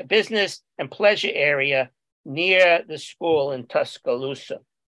and pleasure area near the school in Tuscaloosa.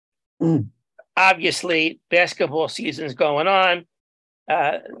 Obviously, basketball season's going on.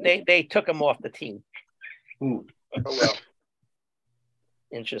 They took him off the team. Oh, well.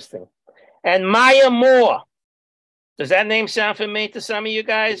 Interesting. And Maya Moore. Does that name sound familiar to some of you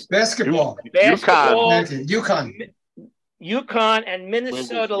guys? Basketball. UConn and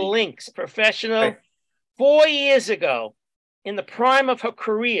Minnesota Lynx professional. 4 years ago, in the prime of her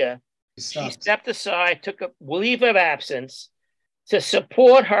career, she stepped aside, took a leave of absence to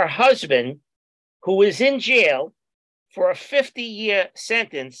support her husband, who is in jail for a 50-year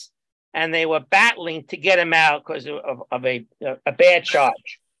sentence, and they were battling to get him out because of a bad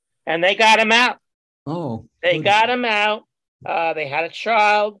charge. And they got him out. They got him out. They had a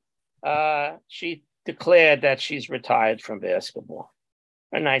child. She declared that she's retired from basketball.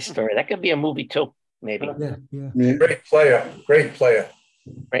 A nice story. That could be a movie too, maybe. Yeah. Great player.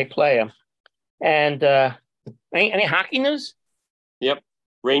 And any hockey news? Yep.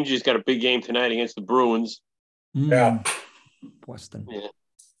 Rangers got a big game tonight against the Bruins. Yeah. Boston. Yeah.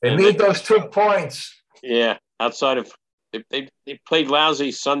 They need those 2 points. Yeah. Outside of they played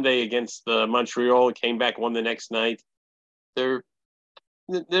lousy Sunday against Montreal. Came back, won the next night. They're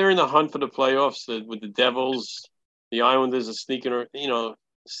in the hunt for the playoffs with the Devils. The Islanders are sneaking,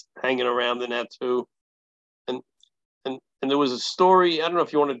 hanging around in that too. And there was a story. I don't know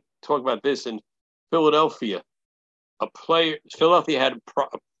if you want to talk about this in Philadelphia. Philadelphia had a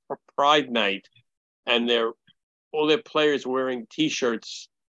Pride night, and all their players were wearing T-shirts,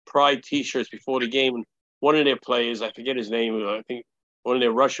 Pride T-shirts before the game. And one of their players, I forget his name, I think one of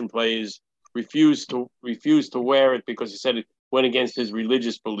their Russian players refused to wear it because he said it went against his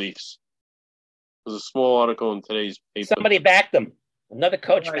religious beliefs. There's a small article in today's paper. Somebody backed them. Another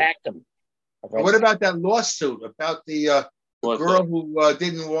coach backed them. What about that lawsuit about the girl who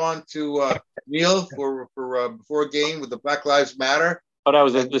didn't want to kneel for before a game with the Black Lives Matter? Oh, that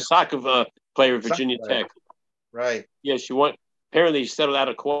was the soccer player at Virginia Tech. Right. Yeah, she won. Apparently, she settled out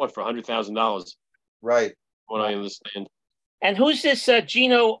of court for $100,000. Right. What I understand. And who's this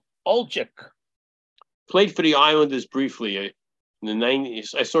Gino Olczyk? Played for the Islanders briefly in the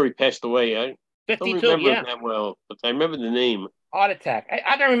 90s. I saw he passed away. I 52, don't remember him that well, but I remember the name. Heart attack.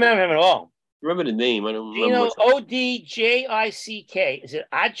 I don't remember him at all. Remember the name. I don't Gino remember. Odjick. Is it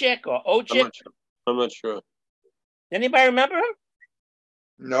Ajek or Ojik? I'm not sure. Anybody remember him?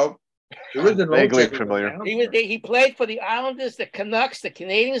 Nope. There is an vaguely familiar. He played for the Islanders, the Canucks, the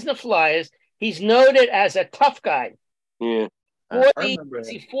Canadians, and the Flyers. He's noted as a tough guy. Yeah. For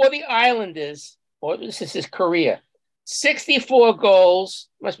the Islanders, or this is his career, 64 goals,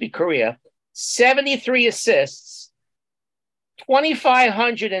 must be career, 73 assists,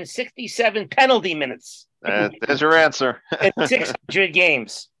 2,567 penalty minutes. There's your answer. In 600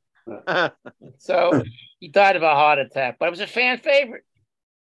 games. So he died of a heart attack, but it was a fan favorite.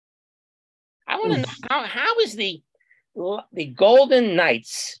 I want to know how is the Golden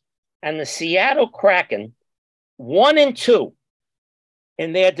Knights and the Seattle Kraken 1-2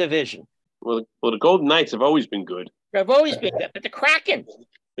 in their division? Well, the Golden Knights have always been good. They've always been good, but the Kraken.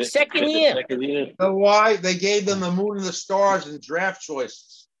 Second year. You know why? They gave them the moon and the stars and draft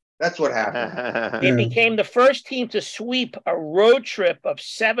choices. That's what happened. They became the first team to sweep a road trip of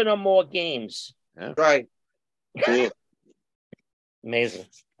 7 or more games. Yeah. Right. Amazing.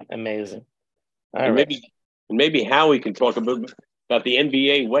 All And right. maybe Howie can talk about the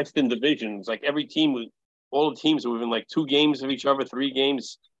NBA Western divisions. Like every team, all the teams were within like 2 games of each other, 3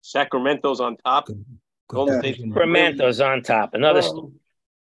 games. Sacramento's on top. Golden State. Sacramento's on top. Another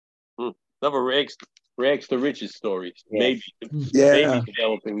rags to riches story. Yeah. Maybe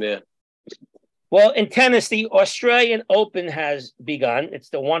developing there. Well, in tennis, the Australian Open has begun. It's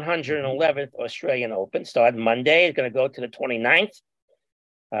the 111th Australian Open. Started Monday. It's going to go to the 29th.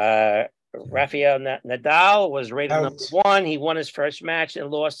 Rafael Nadal was rated number 1. He won his first match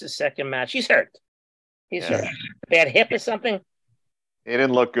and lost his second match. He's hurt. Hurt. Bad hip or something? He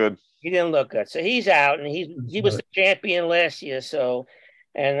didn't look good. So he's out, and he was the champion last year. So,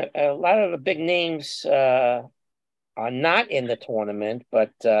 and a lot of the big names are not in the tournament,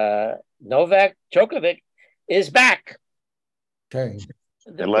 but Novak Djokovic is back. Okay.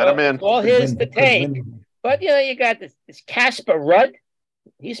 They let him in. All his to take. But, you got this Casper Ruud.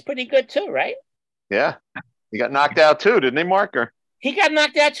 He's pretty good too, right? Yeah. He got knocked out too, didn't he, Marker? He got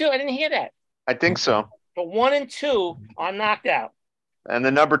knocked out too? I didn't hear that. I think so. But 1 and 2 are knocked out. And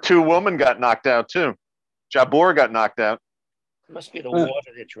the number 2 woman got knocked out too. Jabeur got knocked out. Must be the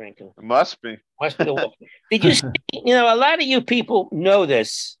water they're drinking. It must be. Must be the water. Did you see, a lot of you people know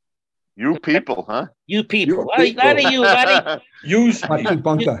this. You people, huh? You people. A lot of you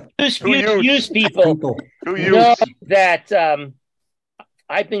people know that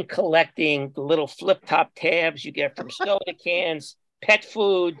I've been collecting the little flip top tabs you get from soda cans, pet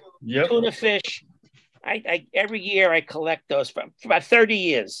food, tuna fish. I every year I collect those for about 30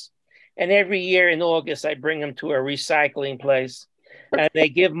 years. And every year in August, I bring them to a recycling place and they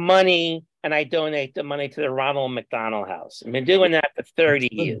give money and I donate the money to the Ronald McDonald House. I've been doing that for 30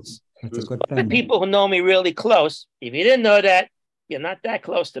 years. That's a good The thing. people who know me really close, if you didn't know that, you're not that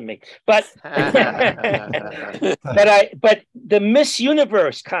close to me. But but the Miss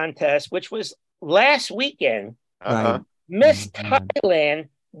Universe contest, which was last weekend, Miss Thailand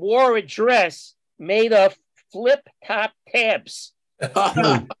wore a dress made of flip top tabs.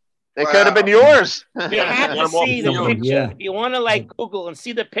 They could have been yours. You have to see the picture. If you want to Google and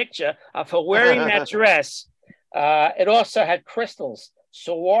see the picture of her wearing that dress, it also had crystals,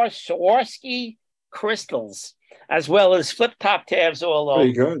 Swarovski crystals, as well as flip top tabs all over.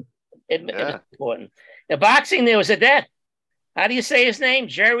 Pretty good. It was important. The boxing, there was a death. How do you say his name?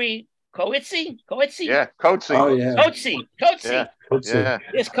 Jerry Coetzee? Yeah, Coetzee. Oh, yeah. Coetzee. Yeah.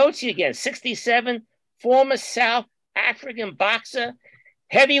 There's Coetzee again, 67, former South African boxer,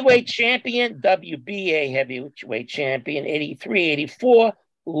 heavyweight champion, WBA heavyweight champion, 83, 84,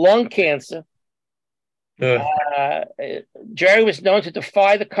 lung cancer. Jerry was known to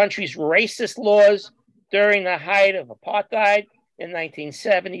defy the country's racist laws during the height of apartheid in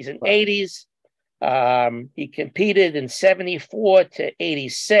 1970s and 80s. He competed in 74 to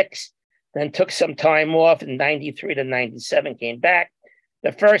 86, then took some time off in 93 to 97, came back.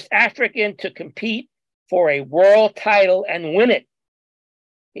 The first African to compete for a world title and win it.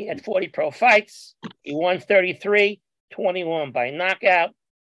 He had 40 pro fights. He won 33, 21 by knockout.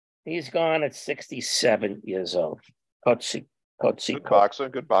 He's gone at 67 years old. Coetzee.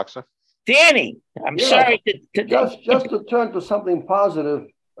 Good boxer. Danny, I'm sorry to just to turn to something positive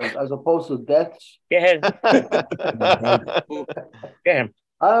as opposed to deaths. Go ahead.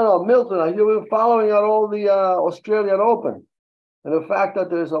 I don't know, Milton, you've been following out all the Australian Open and the fact that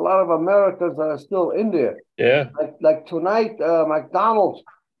there's a lot of Americans that are still in there. Yeah. Like tonight, McDonald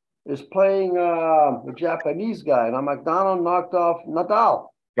is playing the Japanese guy. Now McDonald knocked off Nadal.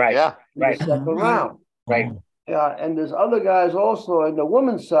 Right. Yeah. In the second round. Right. Yeah, and there's other guys also in the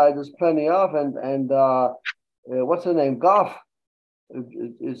women's side. There's plenty of, and what's her name? Goff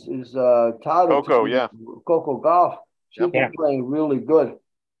is touted. Coco Gauff. She's been playing really good.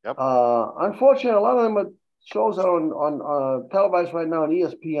 Yep. Unfortunately, a lot of them are shows are on televised right now on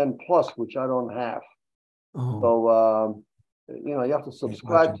ESPN Plus, which I don't have. So you have to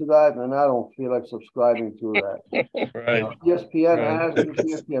subscribe to that, and I don't feel like subscribing to that. Right. ESPN has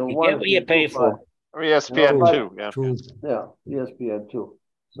ESPN 1. What you pay for? Or ESPN 2, yeah, ESPN 2.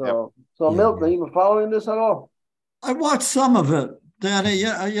 So Milton, are you following this at all? I watched some of it, Danny.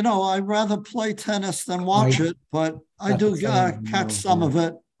 I'd rather play tennis than watch it, but I do catch some of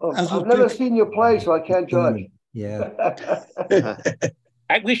it. I've never seen you play, so I can't judge. Yeah.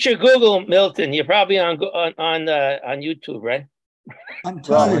 We should Google Milton. You're probably on YouTube, right? I'm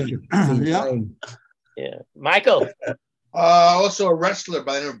telling you. Yeah. Michael. Also a wrestler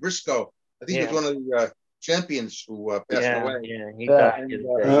by the name of Briscoe. I think he was one of the champions who passed away. Yeah, he died.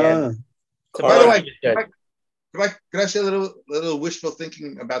 So by the way, can I say a little wishful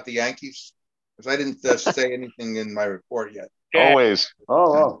thinking about the Yankees? Because I didn't say anything in my report yet. Always.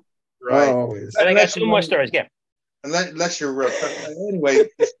 Oh. Right. Always. And I got two more stories. Yeah. Unless you're anyway,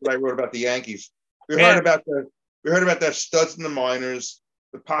 this is what I wrote about the Yankees. We heard about their studs in the minors,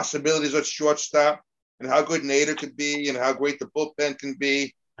 the possibilities at shortstop, and how good Nader could be, and how great the bullpen can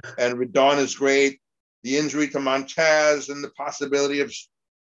be, and Rodon is great. The injury to Montaz, and the possibility of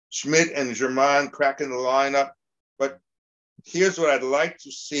Schmidt and German cracking the lineup. But here's what I'd like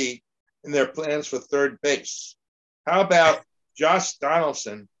to see in their plans for third base. How about Josh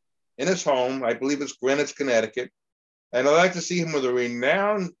Donaldson in his home? I believe it's Greenwich, Connecticut. And I'd like to see him with a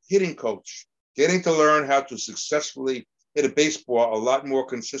renowned hitting coach, getting to learn how to successfully hit a baseball a lot more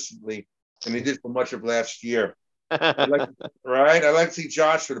consistently than he did for much of last year. I'd like to see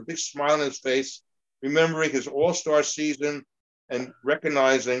Josh with a big smile on his face, remembering his all-star season and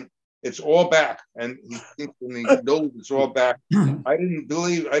recognizing it's all back. And he thinks when he knows it's all back. I didn't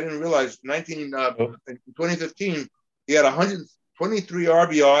realize in 2015, he had 123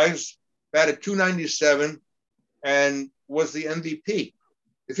 RBIs, batted .297, and was the MVP.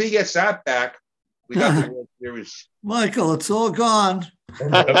 If he gets that back, we got the World Series. Michael, it's all gone.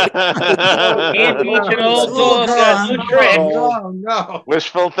 Can't teach an old dog a new trick. No.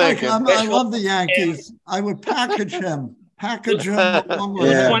 Wishful thinking. I love the Yankees. I would package him. Package him. Along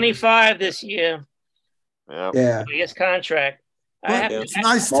with 25 this year. Yeah. His contract. It's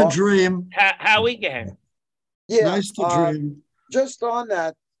nice to dream. How we get? Yeah. Nice to dream. Just on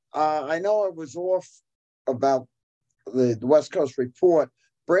that, I know I was off about the West Coast report.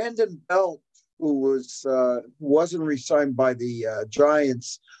 Brandon Belt, who wasn't re-signed by the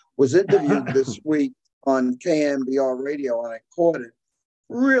Giants, was interviewed this week on KMBR radio, and I caught it.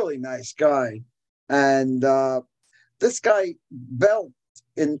 Really nice guy. And this guy, Belt,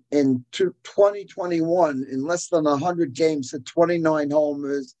 in 2021, in less than 100 games, hit 29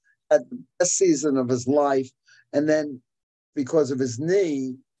 homers, had the best season of his life. And then because of his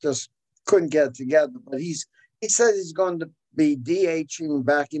knee, just couldn't get it together. But he said he's going to be DHing,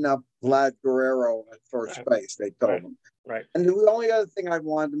 backing up Vlad Guerrero at first base, they told him. Right. And the only other thing I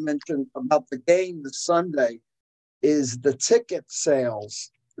wanted to mention about the game this Sunday is the ticket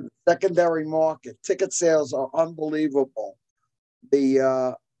sales, the secondary market. Ticket sales are unbelievable.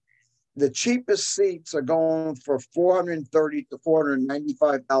 The cheapest seats are going for $430 to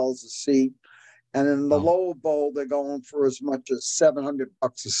 $495 a seat. And in the lower bowl, they're going for as much as $700 a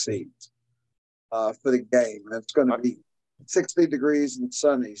seat for the game. And it's going to be 60 degrees and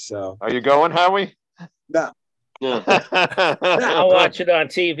sunny. So, are you going, Howie? No. I'll watch it on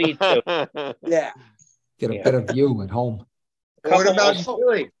TV too. Yeah. Get a better view at home. What about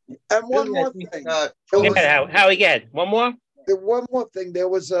Philly? And one more thing. How we get? One more? One more thing. There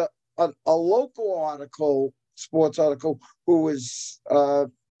was a local article, sports article, who was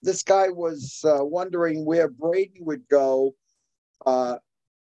this guy was wondering where Brady would go,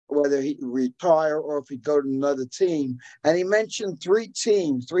 whether he'd retire or if he'd go to another team. And he mentioned three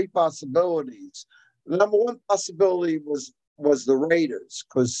possibilities. The number one possibility was the Raiders,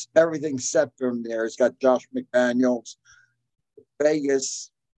 because everything's set for him there. He's got Josh McDaniels, Vegas.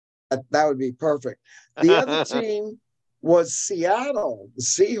 That would be perfect. The other team was Seattle, the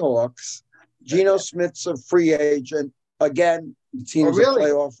Seahawks. Geno Smith's a free agent. Again, the team's a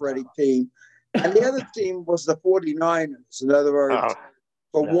playoff-ready team. And the other team was the 49ers. In other words,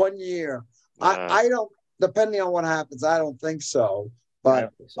 for 1 year. I don't, depending on what happens, I don't think so.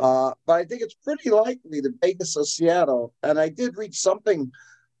 But I think it's pretty likely that Vegas or Seattle. And I did read something.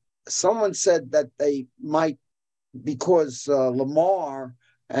 Someone said that they might, because Lamar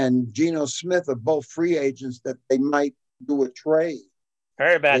and Geno Smith are both free agents, that they might do a trade.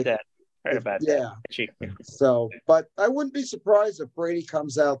 Heard about that. Yeah. So, but I wouldn't be surprised if Brady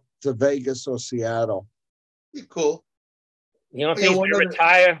comes out to Vegas or Seattle. Be cool. You don't think he's going to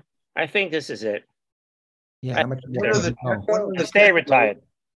retire? I think this is it. Yeah, stay retired.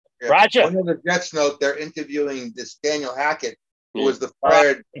 Yeah. Roger. One of the Jets note, they're interviewing this Daniel Hackett, who was the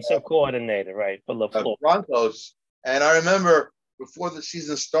fired coordinator, right, for the Broncos. And I remember before the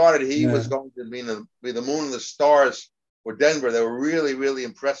season started, he was going to be the moon and the stars for Denver. They were really, really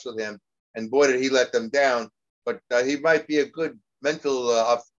impressed with him. And boy, did he let them down. But he might be a good mental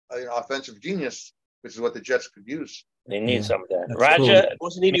offensive genius, which is what the Jets could use. They need some of that. Roger. Cool.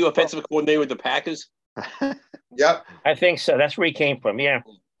 Wasn't he the offensive coordinator with the Packers? Yep. I think so. That's where he came from. Yeah.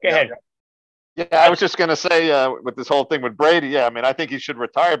 Go ahead. Yeah, I was just going to say with this whole thing with Brady, yeah, I mean, I think he should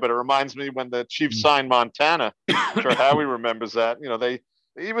retire, but it reminds me when the Chiefs signed Montana. I'm sure Howie remembers that. You know,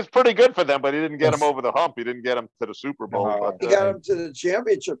 he was pretty good for them, but he didn't get him over the hump. He didn't get him to the Super Bowl. But, he got him to the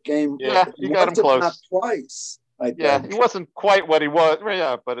championship game. Yeah, he got him close. Not twice. Yeah, he wasn't quite what he was.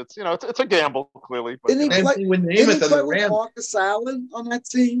 Yeah, but it's it's a gamble clearly. But, didn't he play with Marcus Allen on that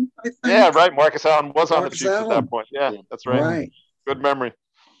team? I think. Yeah, right. Marcus Allen was on the Chiefs at that point. Yeah, that's right. Right. Good memory.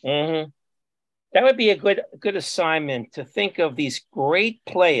 Mm-hmm. That would be a good assignment to think of these great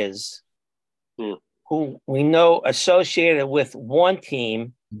players who we know associated with one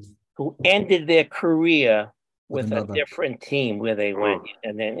team who ended their career with a different team where they went,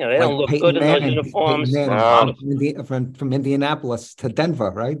 and then they don't look good in those uniforms. From Indianapolis to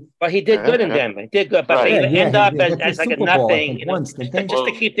Denver, right? But he did good in Denver. He did good, but they end up as like a nothing, just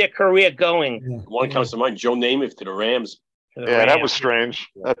to keep their career going. One comes to mind: Joe Namath to the Rams. Yeah, that was strange.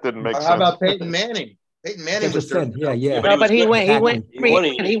 That didn't make sense. How about Peyton Manning? Peyton Manning was there. Yeah. No, but he won. He won.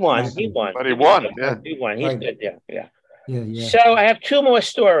 But he won. Yeah, he won. He's good. Yeah. So I have two more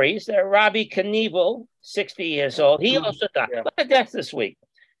stories. Robbie Knievel, 60 years old. He also died. Look at that this week.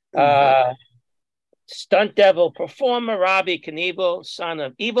 Stunt devil performer Robbie Knievel, son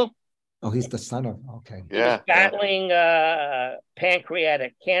of Evil. Oh, he's the son of. Okay. He was battling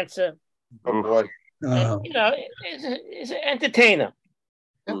pancreatic cancer. Oh boy. And, he's an entertainer.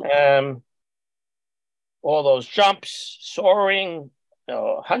 All those jumps, soaring,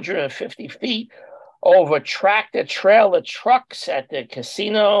 150 feet over tractor trailer trucks at the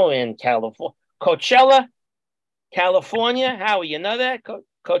casino in California. Coachella, California. Howie, you know that?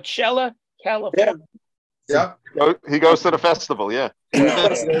 Coachella, California. Yeah. He goes to the festival, yeah.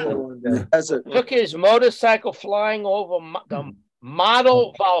 Took his motorcycle flying over the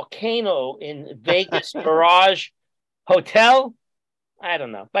model volcano in Vegas Mirage Hotel. I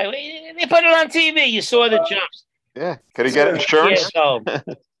don't know. But they put it on TV. You saw the jumps. Yeah. Could he get insurance?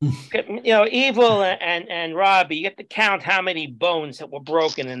 Evil and Robbie, you have to count how many bones that were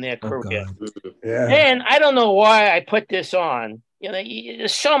broken in their career. Yeah. And I don't know why I put this on.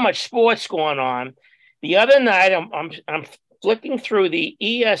 There's so much sports going on. The other night, I'm flicking through the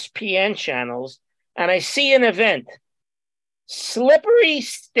ESPN channels, and I see an event. Slippery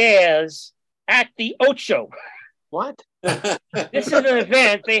stairs at the Ocho. What? This is an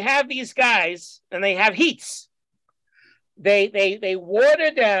event. They have these guys, and they have heats. They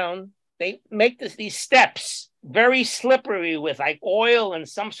water down. They make these steps very slippery with like oil and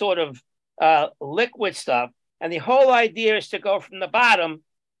some sort of liquid stuff. And the whole idea is to go from the bottom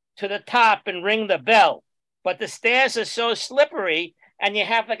to the top and ring the bell. But the stairs are so slippery, and you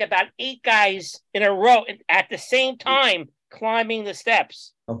have like about 8 guys in a row at the same time climbing the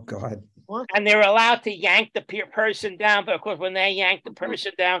steps. Oh, God. What? And they're allowed to yank the person down. But of course, when they yank the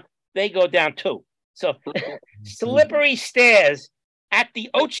person down, they go down too. So slippery stairs at the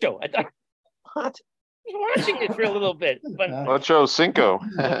Ocho. What? You're watching it for a little bit. But Ocho Cinco.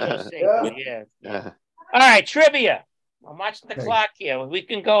 Yeah. All right, trivia. I'm watching the clock here. We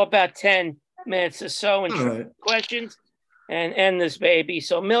can go about 10 minutes or so and questions and end this baby.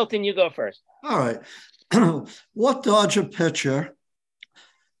 So, Milton, you go first. All right. What Dodger pitcher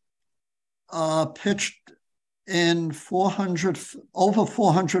pitched in over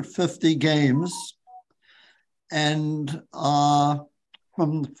 450 games and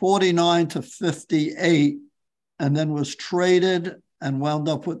from 49 to 58, and then was traded and wound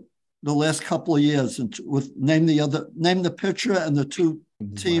up with the last couple of years name the pitcher and the 2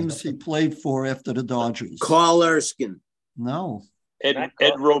 teams he played for after the Dodgers. Carl Erskine. No. Ed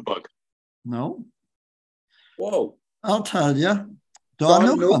Roebuck. No. Whoa. I'll tell you.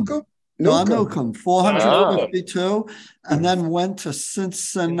 Don Newcomb. Don Newcomb, 452, and then went to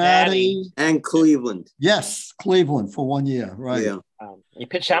Cincinnati. And Cleveland. Yes, Cleveland for 1 year, right. Yeah. He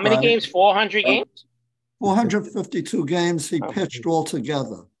pitched how many games? 400 games? 452 games he pitched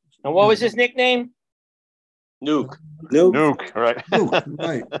altogether. And what was his nickname? Nuke, right. Nuke,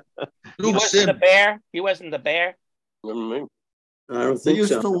 right. He wasn't the Bear? He wasn't the Bear? I don't think They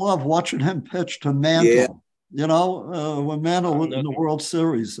used to love watching him pitch to Mantle. Yeah. When Mantle was in the World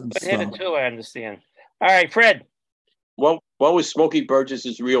Series and stuff. Hit it too, I understand. All right, Fred. What was Smokey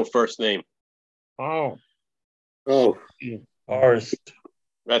Burgess's real first name? Oh, Forrest.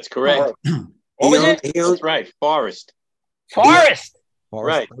 That's correct. What was it? That's right, Forrest.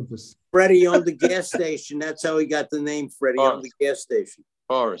 Right. Freddie owned the gas station. That's how he got the name. Freddie owned the gas station.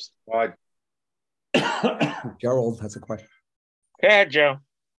 Forrest. Gerald has a question. Yeah, Joe.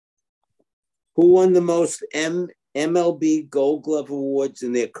 Who won the most MLB Gold Glove awards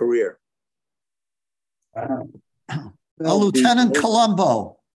in their career? Lieutenant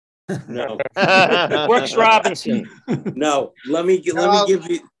Colombo. No. Brooks Robinson. No. Let me give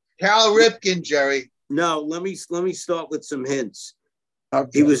you Cal Ripken, Jerry. No, let me start with some hints.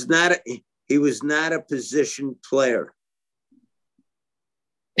 Okay. He was not a position player.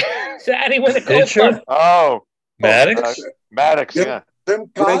 So anyone the coach Pitcher? was? Oh, Maddox? Maddox, Jim- yeah. Jim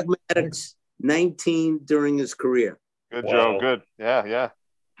Greg Cotton. Maddox, 19 during his career. Good, Wow. Joe. Good. Yeah, yeah.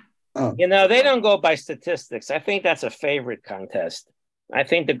 You know, they don't go by statistics. I think that's a favorite contest. I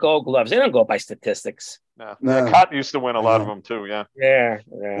think the Gold Gloves, they don't go by statistics. No. No. Yeah, Cotton used to win a lot of them too. Yeah. Yeah.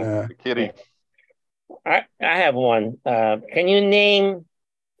 The kitty. I have one. Can you name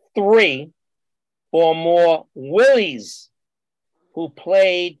 3 or more Willies who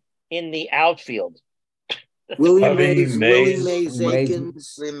played in the outfield? Willie Mays, Mays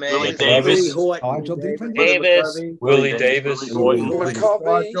Aikens, Willie Billy Davis. Horton, Davis. Willie Davis. Willie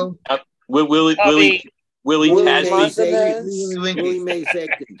McCovey. Willie Willie Tasby. Montanez. Willie Mays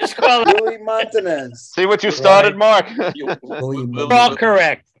Aikens. Just call it. Willie Montanez. See what you started, Mark? We're all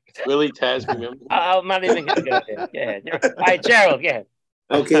correct. Willie Tasby. Remember? I'm not even going to go there. Go ahead. All right, Gerald, go ahead.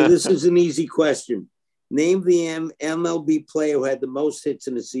 Okay, this is an easy question. Name the MLB player who had the most hits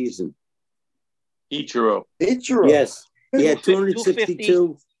in a season. Ichiro. Yes. He had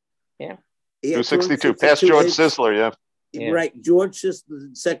 262. Yeah. He had 262. Past George hits. Sisler, yeah. Right. George Sisler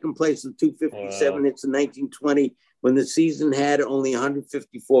in second place with 257 hits in 1920 when the season had only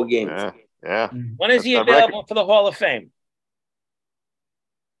 154 games. Yeah. When is he available for the Hall of Fame?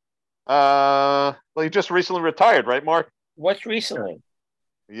 Well, he just recently retired, right, Mark? What's recently?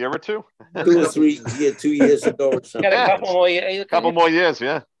 A year or two? 2 or 3, 2 years ago or something. Got a couple more years. Couple more years,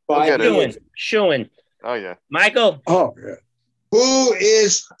 yeah. Shooing. Oh, yeah. Michael? Oh, yeah. Who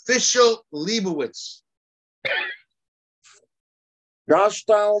is Fischel Leibowitz? Josh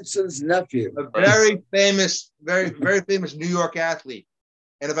Donaldson's nephew. A very famous New York athlete.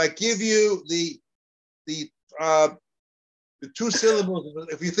 And if I give you the 2 syllables,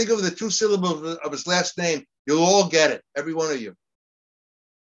 if you think of the 2 syllables of his last name, you'll all get it. Every one of you.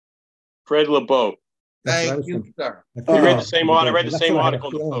 Fred LeBeau. Thank you, sir. I read the same article. I read the same article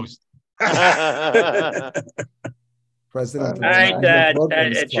in the Post. President. All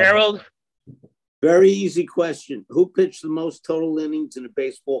right, Gerald. Very easy question. Who pitched the most total innings in a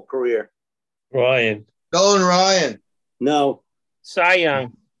baseball career? Ryan. Nolan Ryan. No. Cy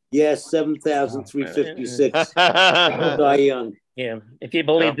Young. Yes, 7,356. Cy Young. Yeah, if you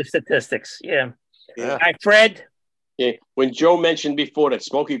believe the statistics. Yeah. Yeah. All right, Fred. Yeah. When Joe mentioned before that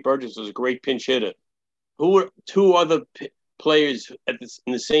Smokey Burgess was a great pinch hitter, who were 2 other players in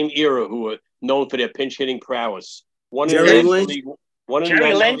the same era who were known for their pinch hitting prowess? One Jerry in the Lynch. League, one in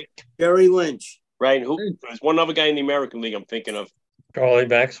Jerry the Lynch. League, Jerry Lynch. right? Who? There's one other guy in the American League I'm thinking of. Charlie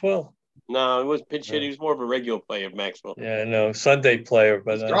Maxwell. No, it wasn't pinch hitting. He was more of a regular player, Maxwell. Yeah, no, Sunday player,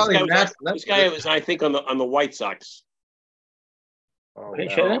 but This guy was, I think, on the White Sox. Oh,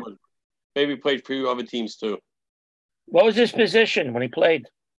 Pinch hitter? Maybe played for a few other teams too. What was his position when he played?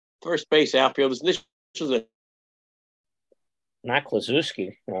 First base, outfield. This was Not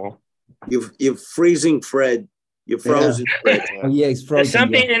Klazuski. No. You're freezing, Fred. You're frozen, Fred. Oh, yeah, he's frozen. There's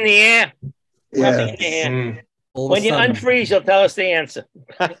something in the air. Yeah. Something in the air. All of When a you sudden. unfreeze, you'll tell us the answer.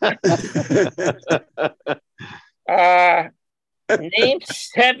 Name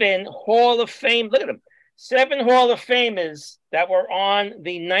 7 Hall of Fame. Look at them. 7 Hall of Famers that were on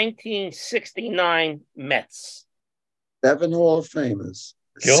the 1969 Mets. 7 Hall of Famers.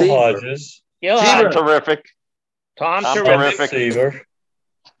 Gil Seaver. Hodges. Gil I'm Hodges. terrific. Tom I'm Terrific. terrific. Seaver.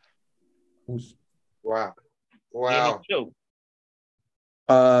 Wow. Wow. Two.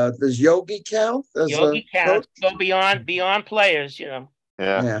 Does Yogi count? As Yogi a counts. coach? Go beyond players, you know.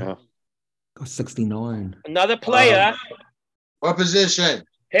 Yeah. Yeah. yeah. 69. Another player, What position?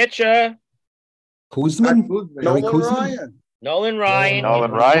 pitcher, Kuzman? Gary Nolan Kuzman? Ryan. Nolan Ryan.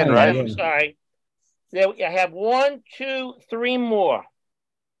 Nolan Ryan, right? I'm sorry. There, I have 1, 2, 3 more.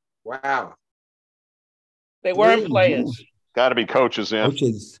 Wow. They weren't players. Got to be coaches, yeah.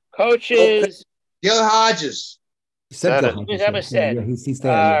 Coaches. Coaches, Gil Hodges. He said Said that. it. who's ever said? Yeah, he's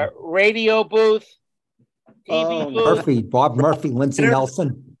there. radio booth, TV booth. Murphy, Bob Murphy, Lindsey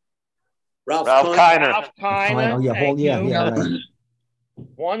Nelson. Ralph Kiner. Ralph Oh, Kiner. yeah, Thank you. right.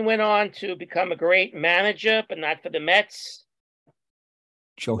 One went on to become a great manager, but not for the Mets.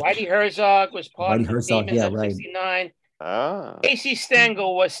 Joe, Whitey Herzog was part Whitey of the Herzog, team yeah, in right. '69. Ah. Casey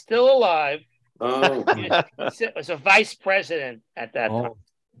Stengel was still alive. Oh. He was a vice president at that time. Oh,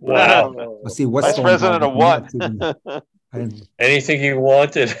 Wow. let's see what's Vice going president on of what? I didn't- Anything you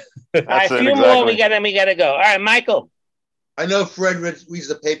wanted. All right, That's a it, few more. exactly. We gotta go. All right, Michael. I know Fred reads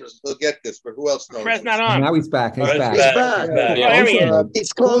the papers. He'll get this, but who else knows? Fred's not on. Now he's back. He's back. There he is.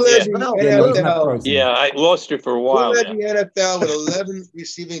 He's close as well. Yeah, I lost it for a while. Who led the NFL with 11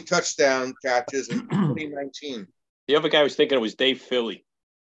 receiving touchdown catches in 2019? The other guy I was thinking of was Dave Philly.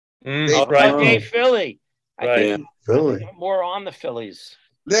 Dave Philly. I think Philly. More on the Phillies.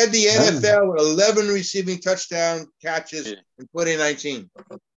 Led the NFL with 11 receiving touchdown catches in 2019.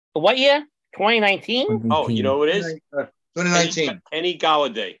 What year? 2019? Oh, you know what it is? 2019. Kenny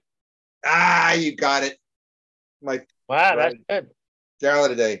Galladay. Ah, you got it. Wow, that's good.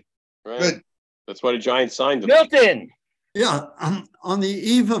 Galladay. Right. Good. That's why the Giants signed him. Milton. Yeah, on the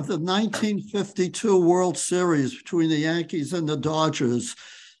eve of the 1952 World Series between the Yankees and the Dodgers,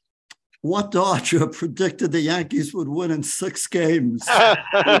 what Dodger predicted the Yankees would win in 6 games? All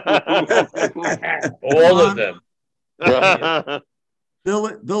of them.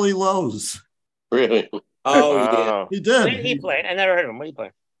 Billy Lowe's. Really? Oh, yeah. He did. Where did he play? I never heard of him. Where did he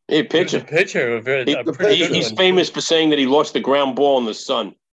play? Hey, pitcher. He's famous for saying that he lost the ground ball in the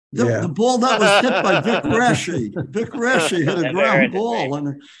sun. The ball that was hit by Vic Raschi. Vic Raschi hit a ground ball.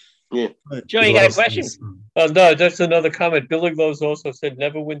 And Joe, you got a question? No, that's another comment. Billy Lowe's also said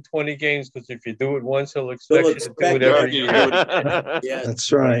never win 20 games because if you do it once, he'll expect you to do it every year. Yeah, that's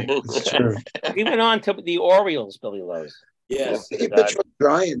right. That's true. He went on to the Orioles, Billy Lowe's. Yes. He pitched for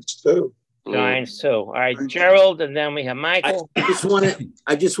Giants too. Giants too. All right, Gerald, and then we have Michael. I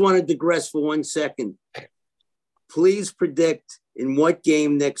just want to digress for 1 second. Please predict in what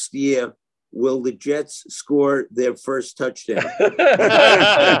game next year will the Jets score their first touchdown?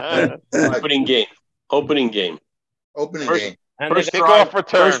 Opening game. First kickoff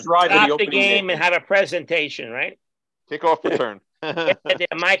return. First drive Stop of the game and have a presentation, right? Kickoff return.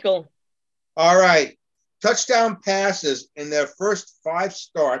 Michael. All right. Touchdown passes in their first 5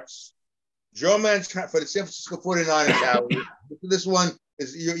 starts. Joe Montana for the San Francisco 49ers. Howard. This one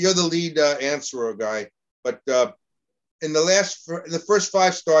is you're the lead answerer guy, but in the first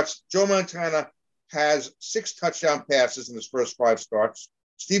 5 starts, Joe Montana has 6 touchdown passes in his first 5 starts.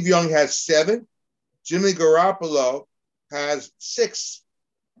 Steve Young has 7. Jimmy Garoppolo has 6.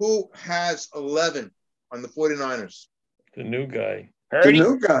 Who has 11 on the 49ers? The new guy. Purdy? The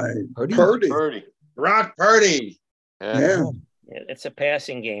new guy. Purdy. Brock Purdy. Yeah. It's a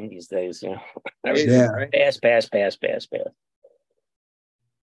passing game these days. Yeah. Yeah. Pass.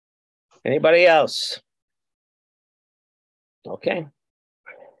 Anybody else? Okay.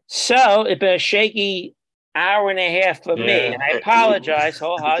 So it's been a shaky hour and a half for me, and I apologize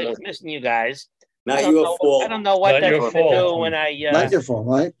wholeheartedly for missing you guys. Not your fault. I don't know what that's going to do when I. Not your fault,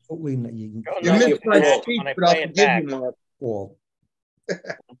 right? You missed my speech, but I'll forgive you, Mark.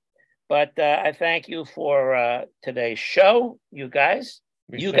 But I thank you for today's show, you guys.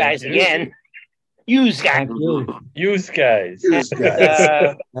 You guys again. Use guys.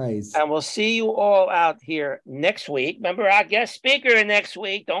 Nice. And we'll see you all out here next week. Remember our guest speaker next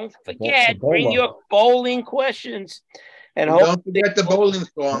week. Don't forget, bring your bowling questions. And don't forget the bowling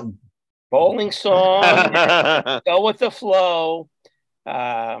song. Go with the flow.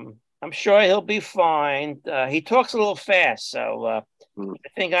 I'm sure he'll be fine. He talks a little fast, so I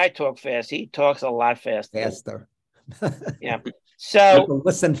think I talk fast. He talks a lot faster. Yeah. So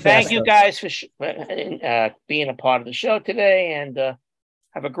thank you guys for being a part of the show today, and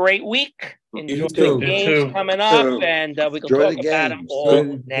have a great week. Enjoy the games coming up, and we can talk about them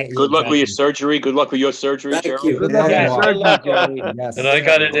all next. Good luck with your surgery. Good luck with your surgery, Gerald. Good luck, Joey. And I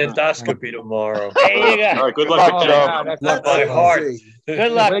got an endoscopy tomorrow. There you go. All right, good luck, Joe. My heart.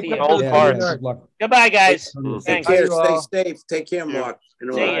 Good luck to you. Goodbye, guys. Thanks. Stay safe. Take care, Mark.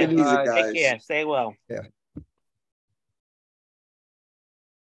 Take care. Stay well. Yeah.